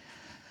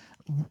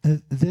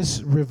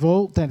 This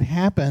revolt that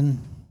happened,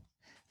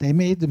 they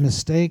made the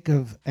mistake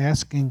of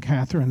asking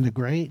Catherine the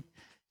Great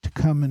to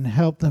come and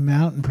help them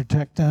out and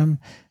protect them,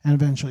 and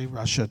eventually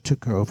Russia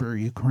took over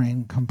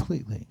Ukraine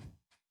completely.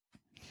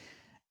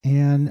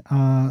 And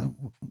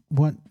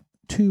one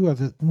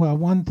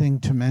thing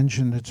to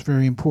mention that's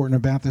very important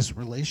about this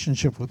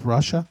relationship with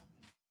Russia,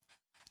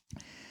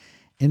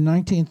 in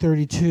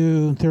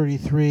 1932 and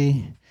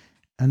 33,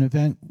 an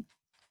event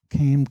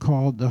came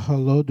called the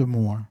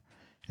Holodomor.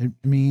 It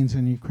means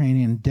in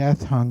Ukrainian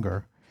death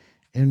hunger,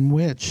 in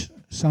which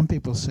some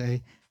people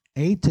say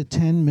 8 to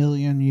 10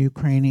 million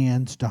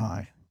Ukrainians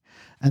died.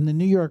 And the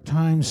New York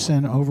Times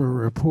sent over a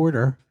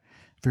reporter,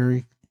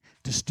 very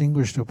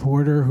distinguished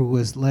reporter, who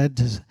was led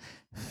to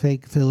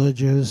fake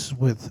villages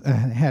with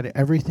had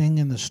everything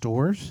in the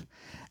stores.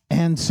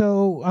 And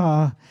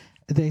so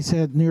they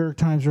said, New York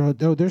Times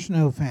wrote, "Oh, there's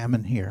no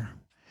famine here."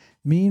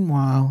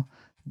 Meanwhile,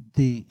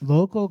 the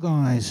local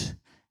guys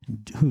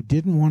who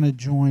didn't want to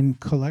join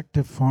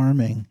collective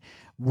farming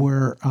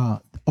were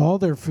all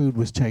their food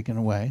was taken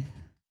away,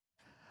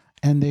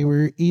 and they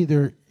were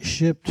either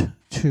shipped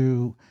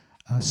to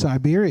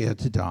Siberia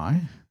to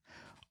die,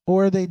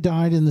 or they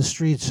died in the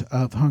streets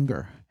of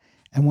hunger.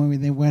 And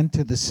when they went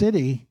to the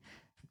city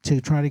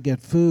to try to get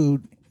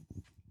food,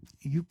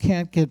 you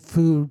can't get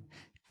food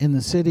in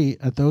the city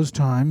at those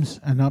times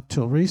and up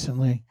till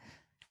recently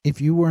if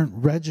you weren't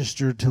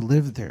registered to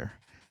live there.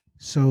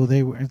 So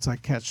it's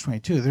like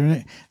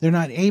catch-22. They're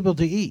not able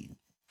to eat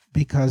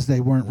because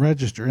they weren't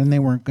registered, and they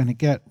weren't going to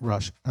get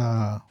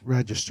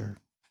registered.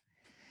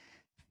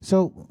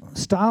 So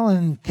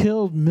Stalin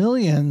killed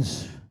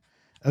millions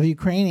of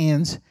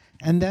Ukrainians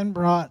and then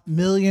brought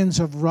millions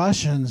of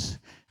Russians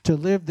to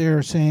live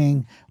there,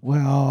 saying,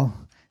 well,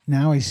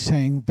 now he's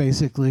saying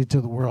basically to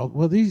the world,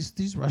 well,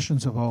 these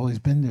Russians have always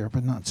been there,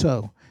 but not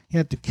so. You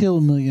had to kill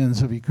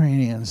millions of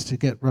Ukrainians to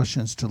get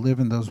Russians to live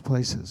in those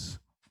places.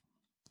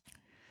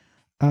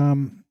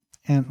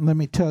 And let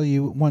me tell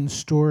you one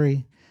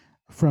story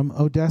from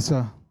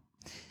Odessa.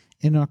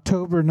 In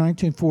October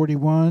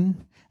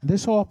 1941, and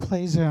this all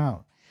plays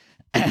out,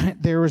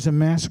 there was a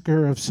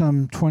massacre of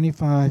some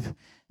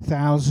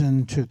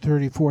 25,000 to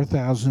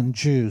 34,000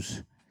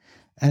 Jews.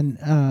 And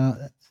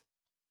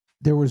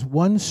there was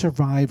one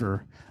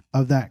survivor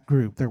of that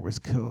group that was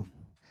killed.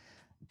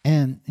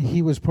 And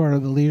he was part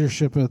of the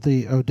leadership of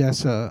the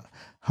Odessa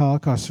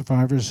Holocaust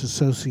Survivors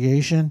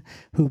Association,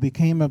 who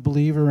became a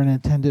believer and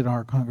attended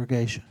our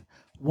congregation.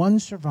 One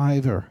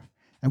survivor.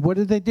 And what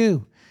did they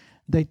do?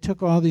 They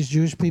took all these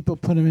Jewish people,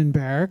 put them in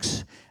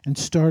barracks, and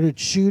started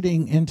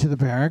shooting into the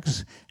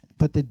barracks.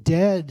 But the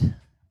dead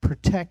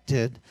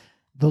protected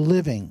the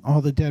living,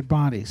 all the dead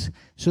bodies.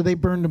 So they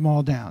burned them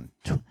all down,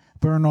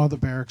 burned all the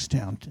barracks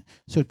down.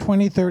 So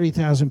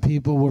 30,000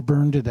 people were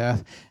burned to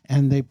death,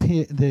 and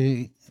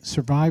the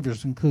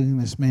survivors, including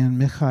this man,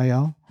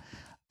 Mikhail,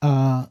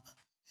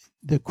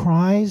 the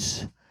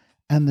cries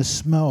and the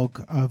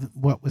smoke of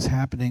what was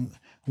happening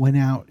went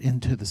out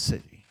into the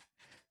city.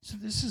 So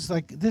this is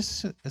a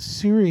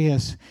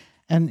serious,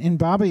 and in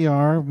Baba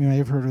Yar, you may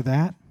have heard of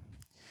that.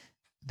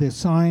 The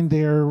sign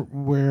there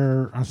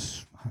where,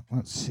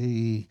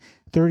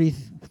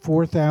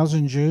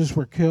 34,000 Jews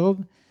were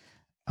killed.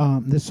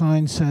 The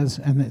sign says,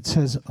 and it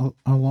says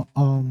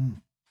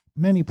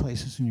many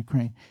places in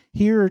Ukraine,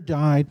 here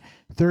died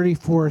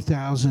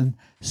 34,000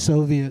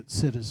 Soviet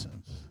citizens.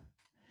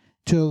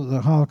 Till the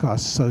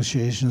Holocaust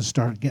Association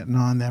started getting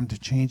on them to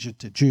change it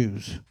to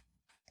Jews.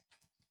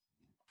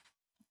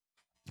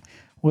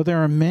 Well,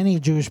 there are many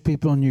Jewish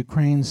people in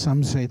Ukraine,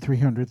 some say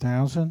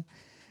 300,000.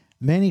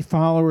 Many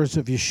followers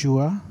of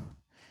Yeshua,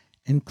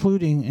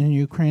 including in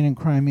Ukraine and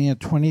Crimea,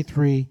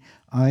 23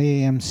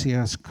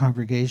 IAMCS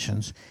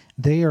congregations.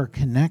 They are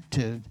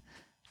connected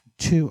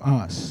to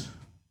us.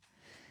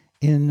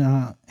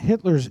 In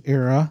Hitler's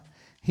era,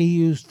 he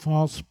used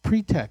false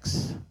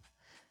pretexts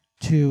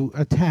to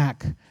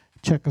attack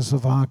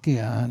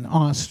Czechoslovakia and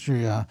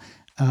Austria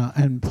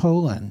and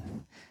Poland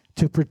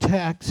to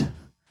protect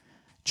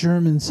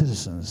German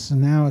citizens.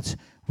 And now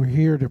we're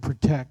here to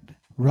protect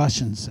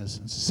Russian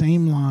citizens.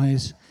 Same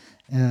lies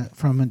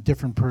from a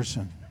different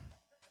person.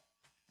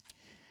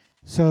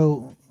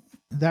 So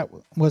that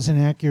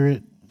wasn't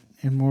accurate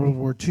in World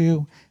War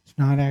II. It's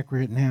not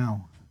accurate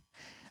now.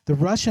 The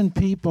Russian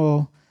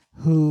people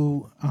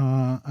who,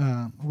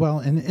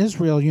 in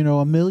Israel,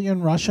 1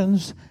 million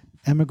Russians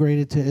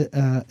emigrated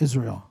to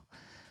Israel.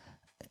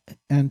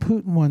 And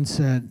Putin once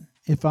said,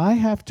 if I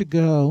have to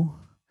go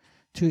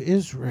to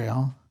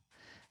Israel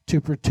to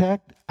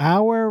protect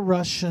our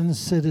Russian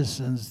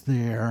citizens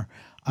there,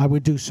 I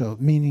would do so,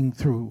 meaning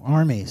through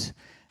armies.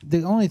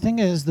 The only thing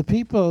is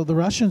the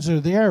Russians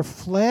are there,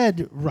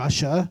 fled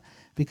Russia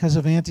because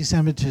of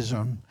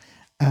anti-Semitism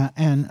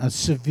and a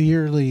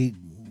severely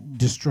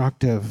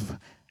destructive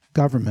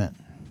government.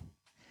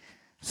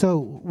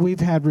 So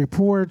we've had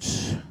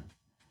reports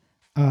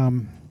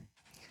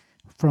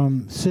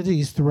from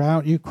cities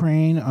throughout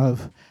Ukraine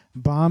of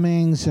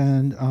bombings,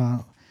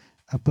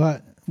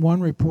 but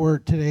one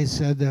report today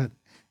said that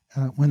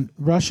when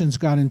Russians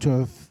got into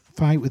a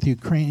fight with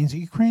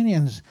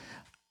Ukrainians,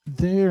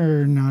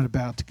 they're not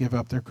about to give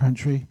up their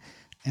country,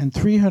 and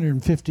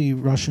 350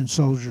 Russian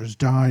soldiers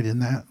died in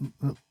that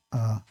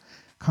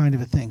kind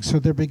of a thing. So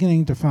they're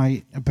beginning to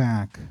fight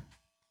back.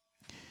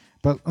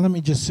 But let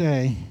me just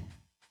say,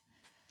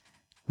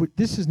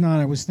 this is not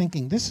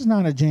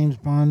a James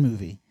Bond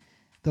movie.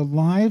 The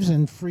lives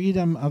and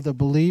freedom of the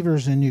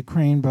believers in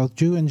Ukraine, both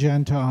Jew and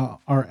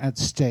Gentile, are at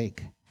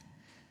stake.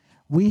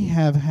 We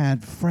have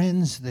had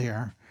friends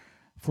there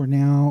for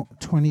now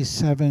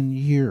 27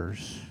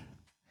 years.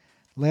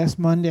 Last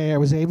Monday, I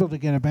was able to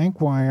get a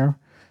bank wire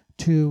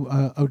to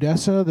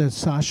Odessa that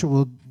Sasha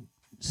will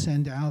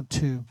send out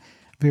to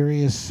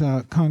various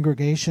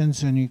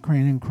congregations in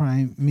Ukraine and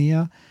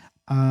Crimea.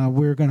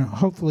 We're going to,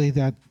 hopefully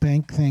that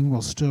bank thing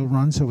will still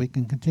run so we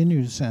can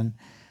continue to send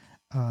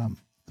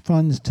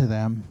funds to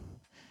them.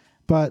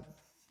 But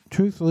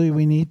truthfully,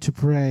 we need to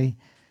pray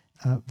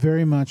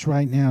very much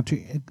right now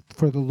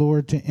for the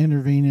Lord to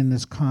intervene in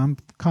this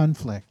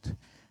conflict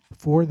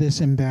for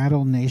this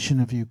embattled nation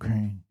of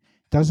Ukraine.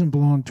 It doesn't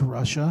belong to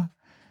Russia.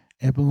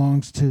 It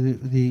belongs to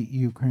the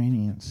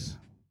Ukrainians.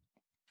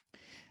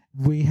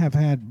 We have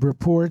had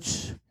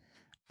reports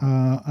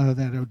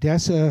that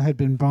Odessa had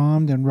been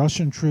bombed and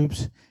Russian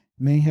troops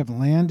may have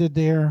landed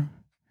there.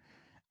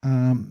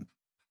 And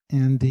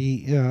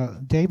the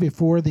day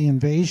before the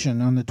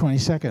invasion, on the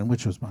 22nd,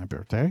 which was my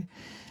birthday,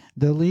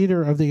 the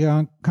leader of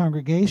the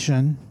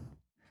congregation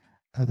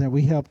that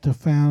we helped to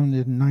found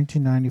in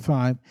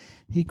 1995,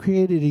 he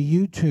created a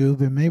YouTube,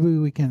 and maybe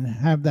we can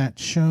have that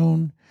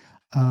shown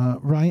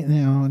right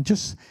now. And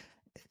just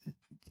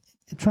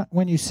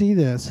when you see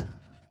this,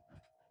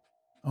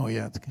 oh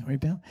yeah, it's right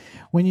down.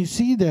 When you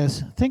see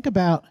this, think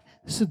about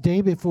this is the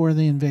day before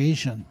the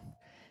invasion.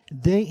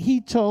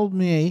 He told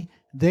me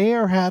they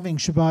are having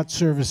Shabbat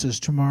services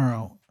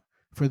tomorrow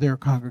for their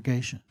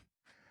congregation.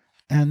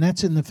 And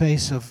that's in the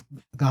face of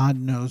God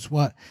knows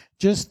what.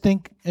 Just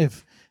think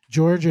if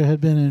Georgia had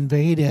been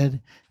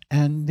invaded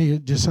and they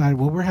decided,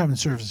 well, we're having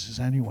services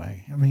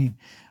anyway. I mean,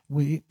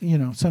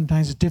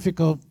 sometimes it's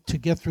difficult to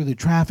get through the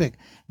traffic.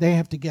 They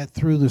have to get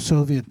through the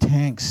Soviet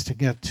tanks to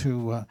get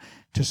to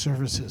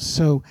services.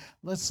 So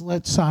let's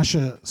let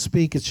Sasha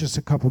speak. It's just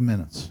a couple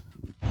minutes.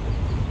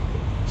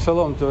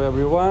 Shalom to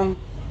everyone.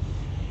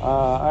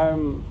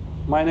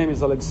 My name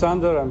is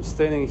Alexander. I'm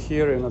standing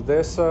here in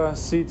Odessa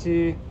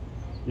city,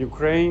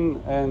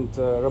 Ukraine, and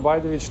Rabbi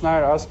David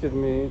Schneier asked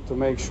me to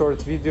make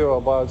short video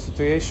about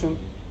situation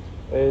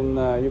in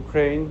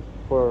Ukraine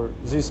for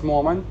this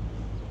moment.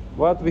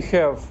 What we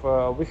have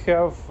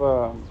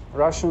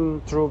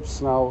Russian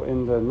troops now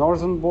in the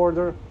northern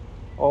border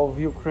of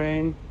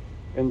Ukraine.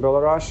 In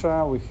Belarus,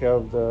 we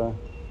have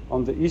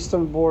on the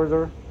eastern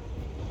border.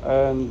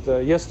 And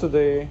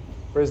yesterday,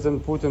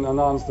 President Putin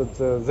announced that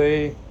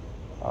they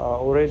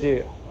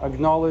already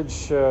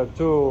acknowledge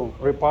two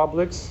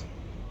republics,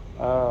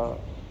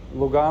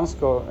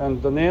 Lugansk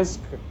and Donetsk.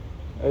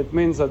 It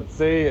means that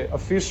they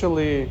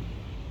officially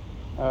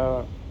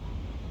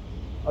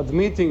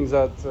admitting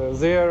that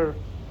their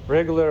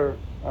regular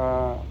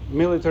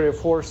military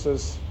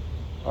forces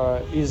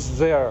is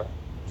there.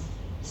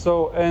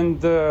 So,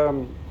 and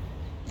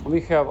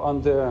we have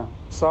on the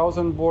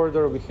southern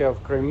border, we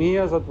have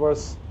Crimea that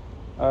was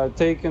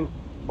taken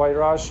by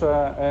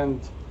Russia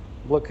and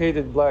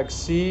blockaded Black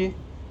Sea,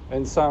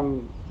 and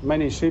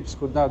many ships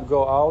could not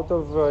go out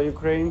of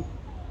Ukraine.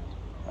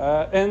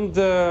 And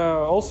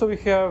also we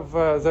have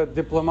that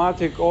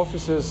diplomatic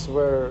offices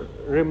were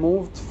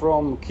removed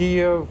from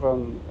Kiev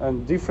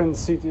and different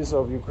cities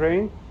of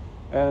Ukraine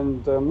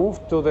and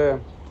moved to the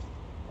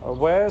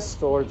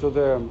west or to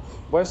the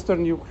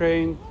western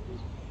Ukraine.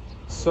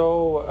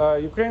 So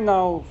Ukraine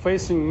now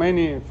facing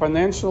many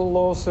financial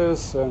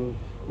losses and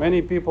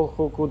many people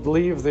who could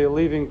leave their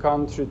living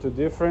country to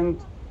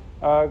different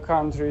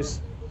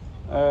countries.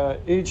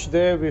 Each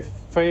day we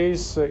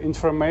face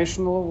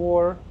informational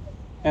war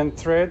and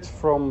threat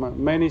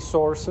from many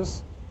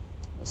sources.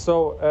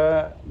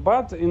 So,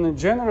 but in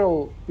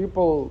general,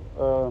 people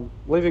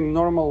living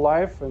normal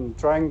life and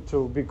trying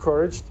to be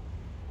encouraged.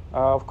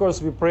 Of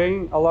course, we're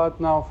praying a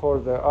lot now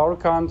for our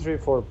country,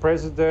 for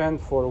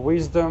president, for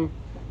wisdom,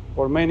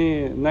 for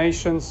many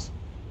nations,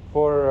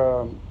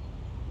 for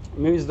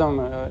wisdom,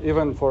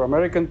 even for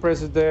American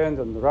president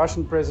and the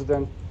Russian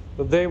president,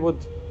 that they would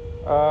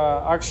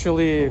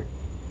actually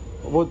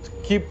would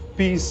keep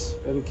peace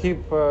and keep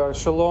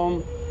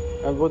shalom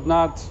and would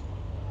not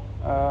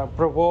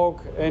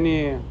provoke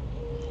any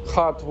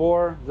hot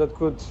war that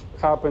could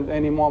happen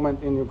any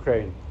moment in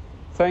Ukraine.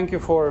 Thank you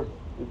for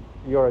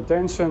your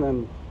attention,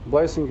 and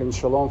blessing and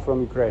shalom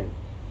from Ukraine.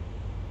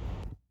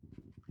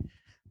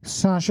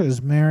 Sasha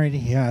is married.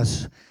 He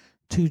has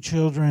 2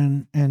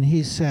 children, and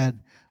he said,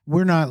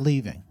 "We're not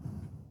leaving."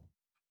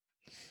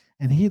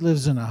 And he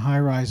lives in a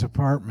high-rise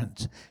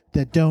apartment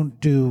that don't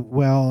do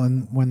well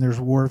when there's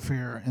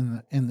warfare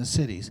in the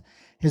cities.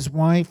 His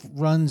wife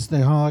runs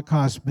the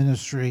Holocaust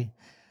ministry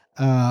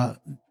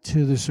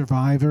to the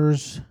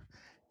survivors,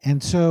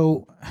 and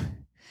so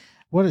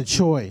what a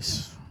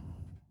choice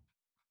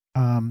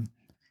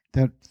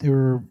that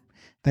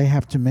they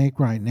have to make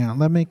right now.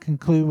 Let me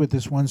conclude with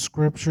this one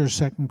scripture,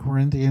 2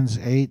 Corinthians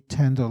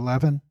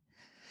 8:10-11.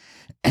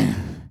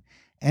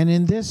 And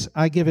in this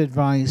I give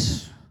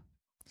advice.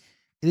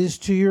 It is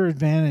to your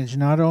advantage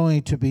not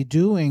only to be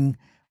doing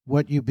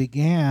what you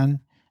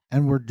began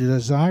and were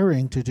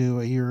desiring to do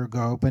a year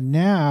ago, but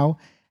now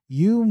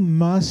you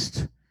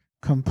must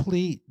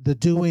complete the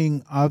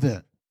doing of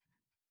it,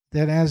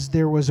 that as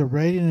there was a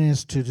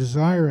readiness to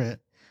desire it,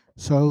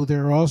 so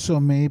there also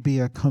may be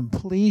a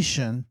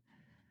completion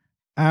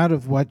out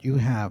of what you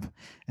have.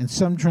 And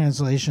some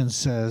translation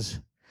says,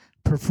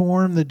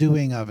 perform the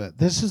doing of it.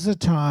 This is the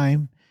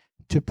time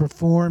to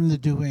perform the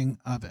doing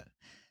of it,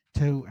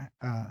 to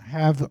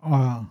have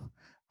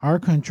our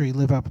country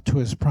live up to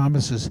its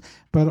promises,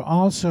 but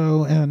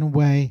also in a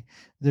way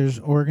there's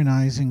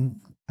organizing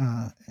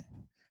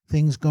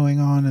things going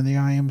on in the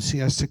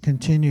IMCS to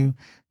continue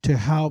to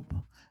help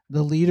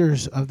the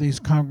leaders of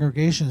these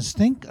congregations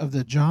think of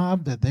the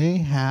job that they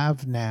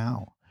have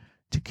now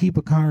to keep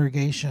a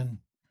congregation.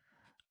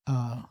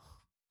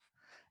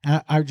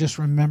 I just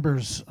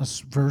remember a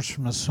verse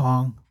from a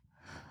song.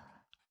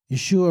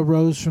 Yeshua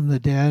rose from the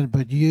dead,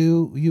 but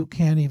you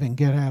can't even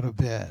get out of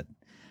bed.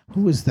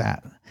 Who was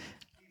that?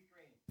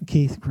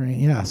 Keith Green.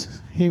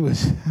 Yes, he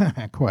was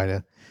quite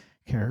a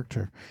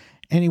character.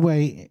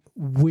 Anyway,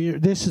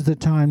 this is the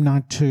time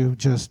not to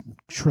just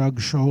shrug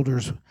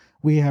shoulders.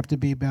 We have to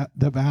be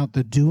about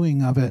the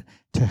doing of it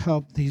to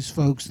help these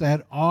folks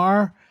that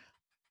are,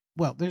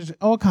 well, there's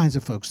all kinds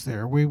of folks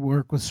there. We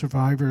work with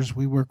survivors.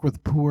 We work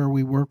with poor.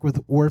 We work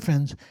with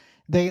orphans.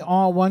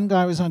 One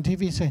guy was on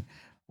TV saying,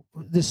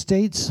 the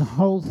state's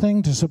whole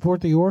thing to support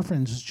the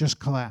orphans has just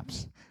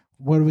collapsed.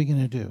 What are we going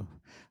to do?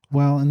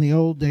 Well, in the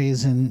old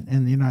days in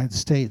the United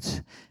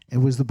States, it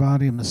was the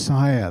body of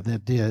Messiah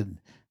that did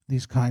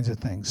these kinds of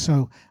things.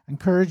 So I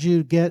encourage you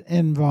to get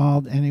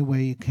involved any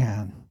way you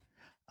can.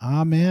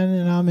 Amen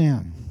and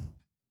amen.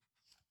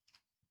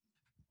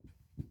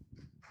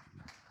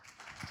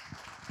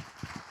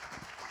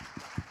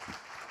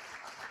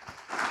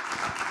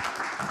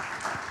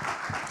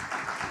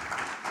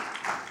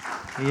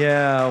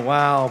 Yeah,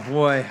 wow,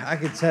 boy. I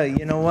could tell you,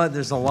 you know what?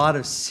 There's a lot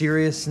of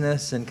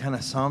seriousness and kind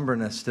of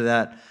somberness to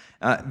that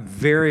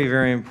very,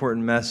 very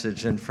important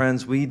message. And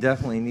friends, we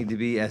definitely need to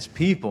be, as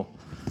people,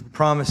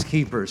 promise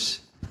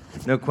keepers,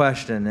 no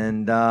question.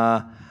 And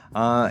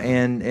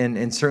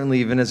certainly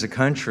even as a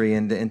country,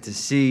 and to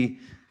see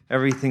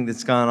everything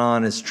that's gone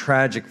on is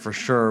tragic for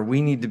sure.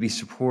 We need to be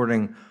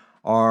supporting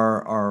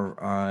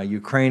our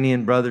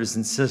Ukrainian brothers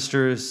and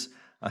sisters,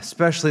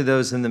 especially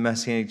those in the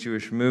Messianic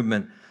Jewish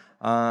movement.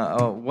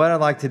 What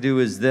I'd like to do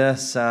is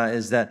this: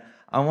 is that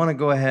I want to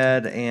go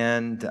ahead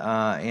and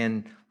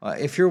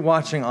if you're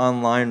watching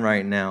online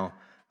right now,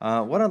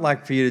 what I'd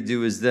like for you to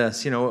do is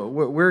this. You know,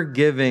 we're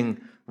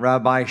giving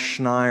Rabbi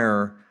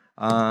Schneier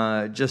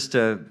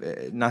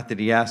not that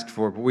he asked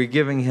for, but we're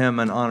giving him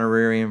an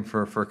honorarium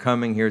for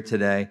coming here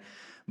today.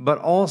 But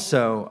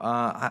also,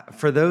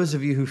 for those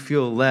of you who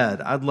feel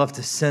led, I'd love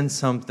to send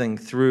something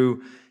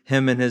through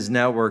him and his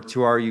network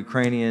to our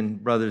Ukrainian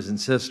brothers and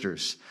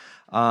sisters.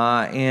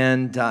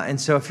 And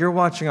so if you're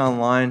watching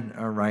online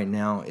right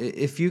now,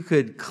 if you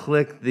could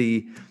click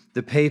the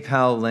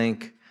PayPal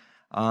link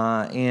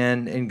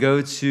and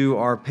go to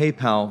our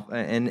PayPal,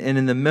 and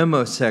in the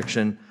memo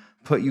section,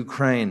 put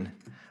Ukraine.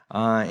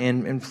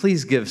 And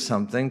please give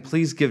something.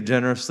 Please give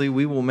generously.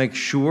 We will make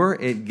sure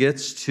it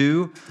gets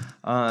to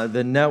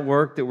the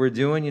network that we're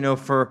doing. You know,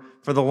 for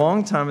the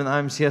long time in the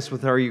IMCS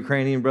with our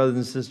Ukrainian brothers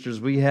and sisters,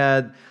 we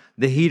had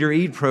the Heat or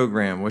Eat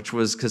program, which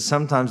was because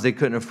sometimes they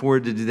couldn't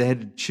afford to do, they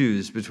had to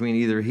choose between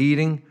either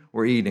heating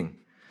or eating,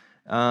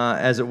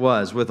 as it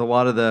was with a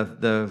lot of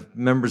the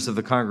members of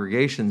the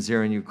congregations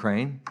here in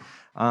Ukraine.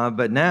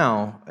 But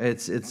now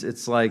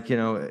it's like, you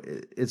know,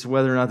 it's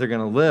whether or not they're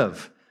going to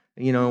live,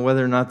 you know,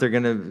 whether or not they're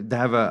going to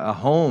have a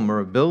home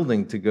or a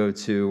building to go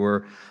to,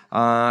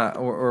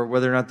 or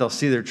whether or not they'll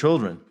see their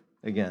children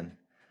again.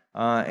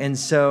 And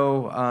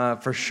so,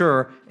 for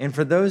sure, and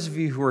for those of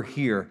you who are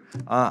here,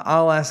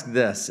 I'll ask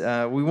this.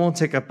 We won't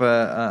take up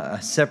a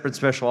separate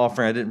special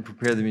offering. I didn't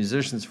prepare the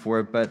musicians for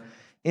it, but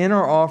in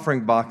our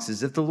offering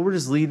boxes, if the Lord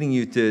is leading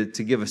you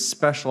to give a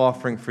special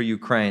offering for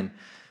Ukraine,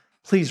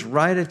 please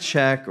write a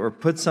check or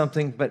put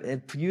something,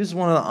 but use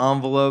one of the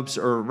envelopes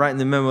or write in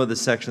the memo of the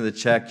section of the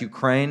check,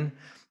 Ukraine,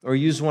 or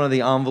use one of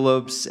the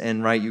envelopes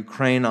and write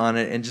Ukraine on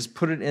it and just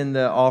put it in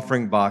the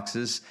offering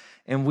boxes.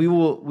 And we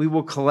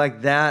will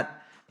collect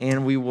that,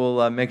 and we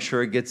will make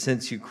sure it gets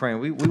sent to Ukraine.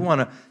 We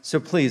want to, so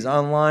please,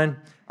 online,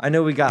 I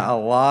know we got a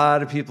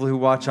lot of people who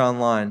watch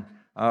online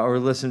or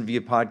listen via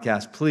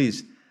podcast.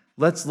 Please,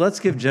 let's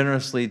give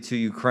generously to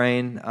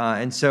Ukraine.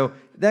 And so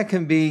that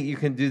can be, you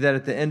can do that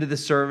at the end of the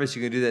service.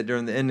 You can do that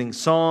during the ending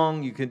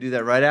song. You can do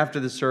that right after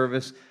the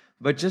service.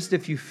 But just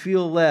if you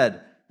feel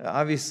led,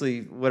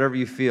 obviously, whatever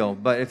you feel,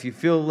 but if you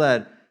feel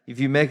led, if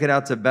you make it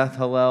out to Beth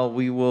Hallel,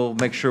 we will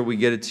make sure we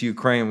get it to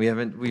Ukraine. We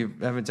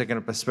haven't taken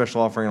up a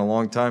special offering in a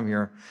long time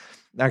here,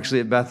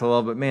 actually at Beth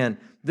Hallel. But man,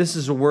 this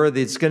is a word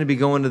that's going to be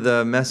going to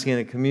the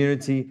Messianic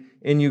community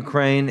in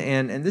Ukraine,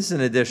 and this is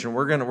an addition.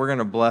 We're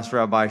gonna bless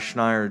Rabbi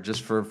Schneier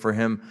just for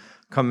him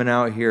coming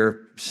out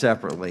here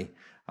separately.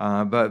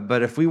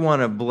 But if we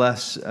want to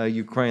bless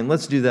Ukraine,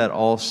 let's do that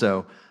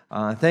also.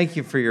 Thank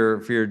you for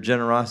your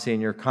generosity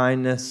and your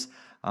kindness.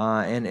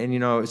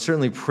 And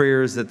certainly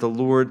prayers that the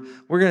Lord,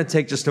 we're going to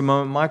take just a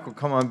moment. Michael,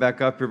 come on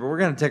back up here, but we're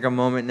going to take a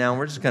moment now. And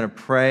we're just going to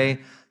pray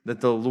that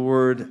the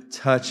Lord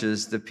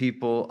touches the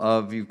people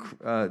of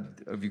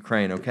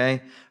Ukraine,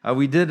 okay?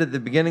 We did at the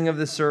beginning of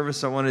the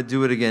service. I want to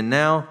do it again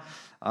now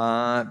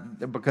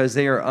because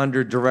they are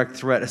under direct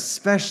threat,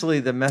 especially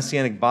the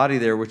Messianic body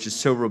there, which is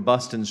so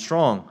robust and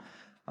strong.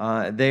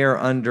 They are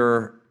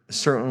under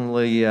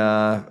certainly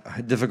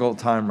a difficult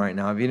time right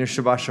now. Avinu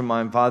Shabbat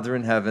Shamayim, Father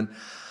in heaven,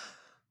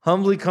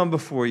 humbly come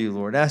before you,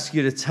 Lord. Ask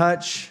you to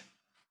touch,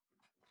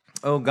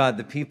 oh God,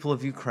 the people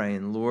of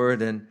Ukraine,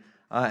 Lord. And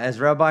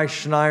as Rabbi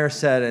Schneier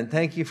said, and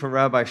thank you for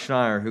Rabbi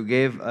Schneier, who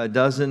gave a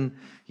dozen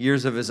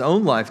years of his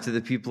own life to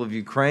the people of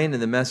Ukraine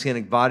and the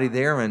Messianic body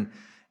there.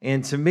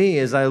 And to me,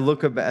 as I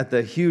look at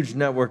the huge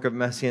network of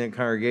Messianic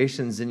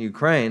congregations in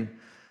Ukraine,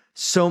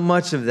 so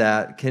much of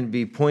that can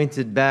be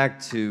pointed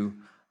back to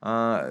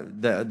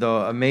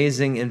the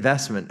amazing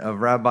investment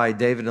of Rabbi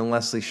David and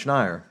Leslie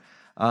Schneier.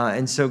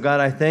 And so, God,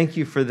 I thank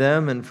you for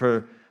them and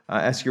for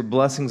ask your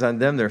blessings on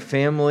them, their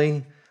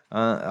family,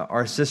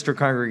 our sister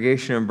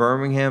congregation in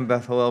Birmingham,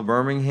 Beth Hallel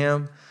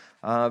Birmingham,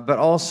 but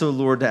also,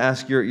 Lord, to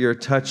ask your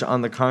touch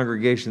on the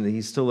congregation that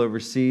he still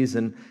oversees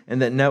and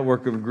that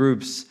network of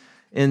groups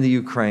in the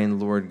Ukraine,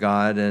 Lord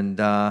God. And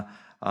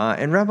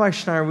Rabbi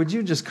Schneier, would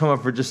you just come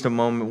up for just a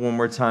moment one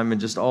more time and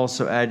just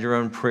also add your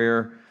own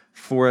prayer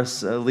for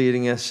us,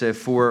 leading us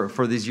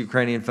for these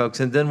Ukrainian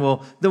folks, and then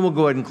we'll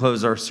go ahead and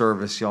close our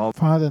service, y'all.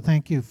 Father,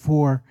 thank you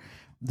for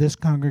this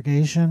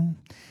congregation.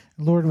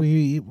 Lord,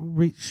 we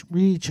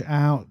reach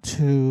out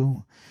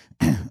to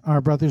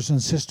our brothers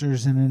and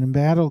sisters in an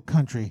embattled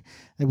country.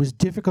 It was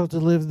difficult to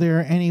live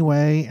there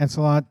anyway. It's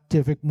a lot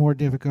more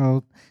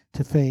difficult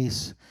to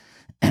face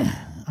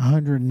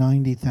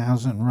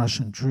 190,000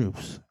 Russian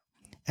troops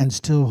and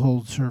still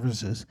hold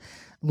services.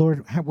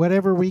 Lord,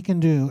 whatever we can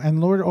do, and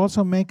Lord,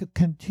 also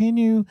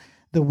continue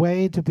the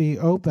way to be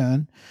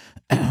open,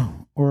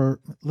 or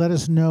let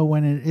us know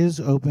when it is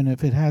open,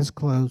 if it has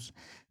closed,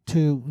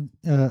 to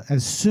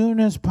as soon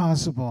as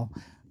possible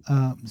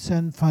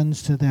send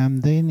funds to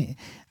them.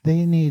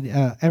 They need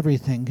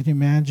everything. Can you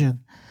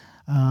imagine?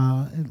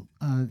 All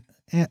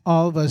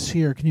of us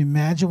here, can you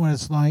imagine what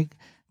it's like?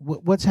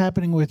 What's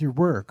happening with your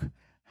work?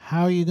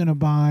 How are you going to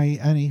buy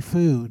any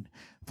food?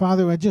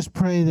 Father, I just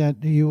pray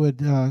that you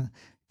would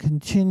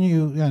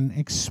continue and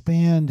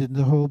expand in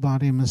the whole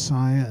body of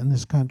Messiah in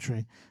this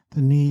country,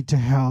 the need to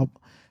help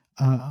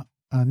a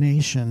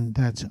nation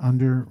that's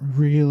under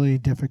really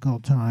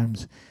difficult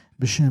times.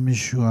 B'Shem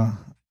Yeshua.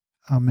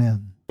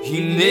 Amen.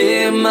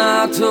 הנה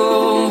מה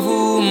טוב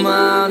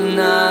ומה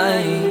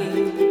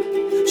נעים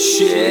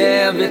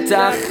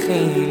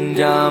שבטחים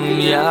גם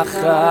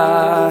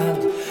יחד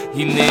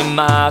הנה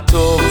מה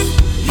טוב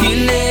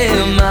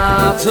הנה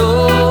מה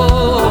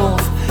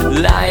טוב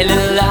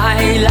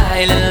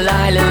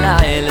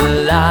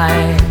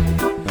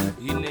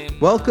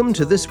Welcome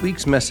to this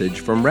week's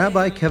message from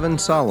Rabbi Kevin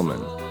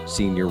Solomon,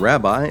 Senior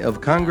Rabbi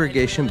of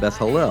Congregation Beth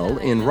Hallel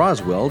in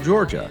Roswell,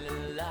 Georgia.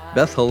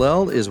 Beth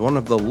Hallel is one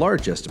of the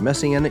largest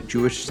Messianic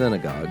Jewish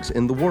synagogues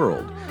in the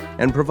world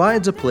and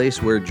provides a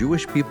place where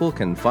Jewish people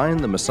can find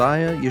the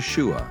Messiah,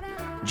 Yeshua,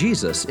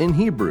 Jesus in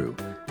Hebrew,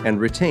 and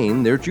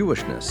retain their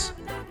Jewishness.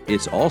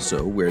 It's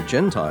also where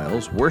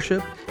Gentiles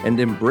worship and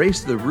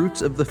embrace the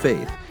roots of the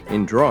faith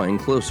in drawing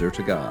closer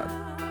to God.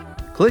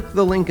 Click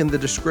the link in the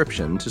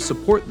description to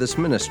support this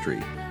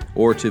ministry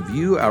or to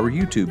view our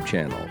YouTube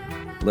channel.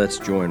 Let's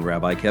join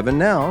Rabbi Kevin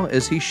now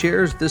as he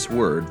shares this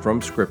word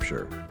from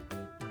Scripture.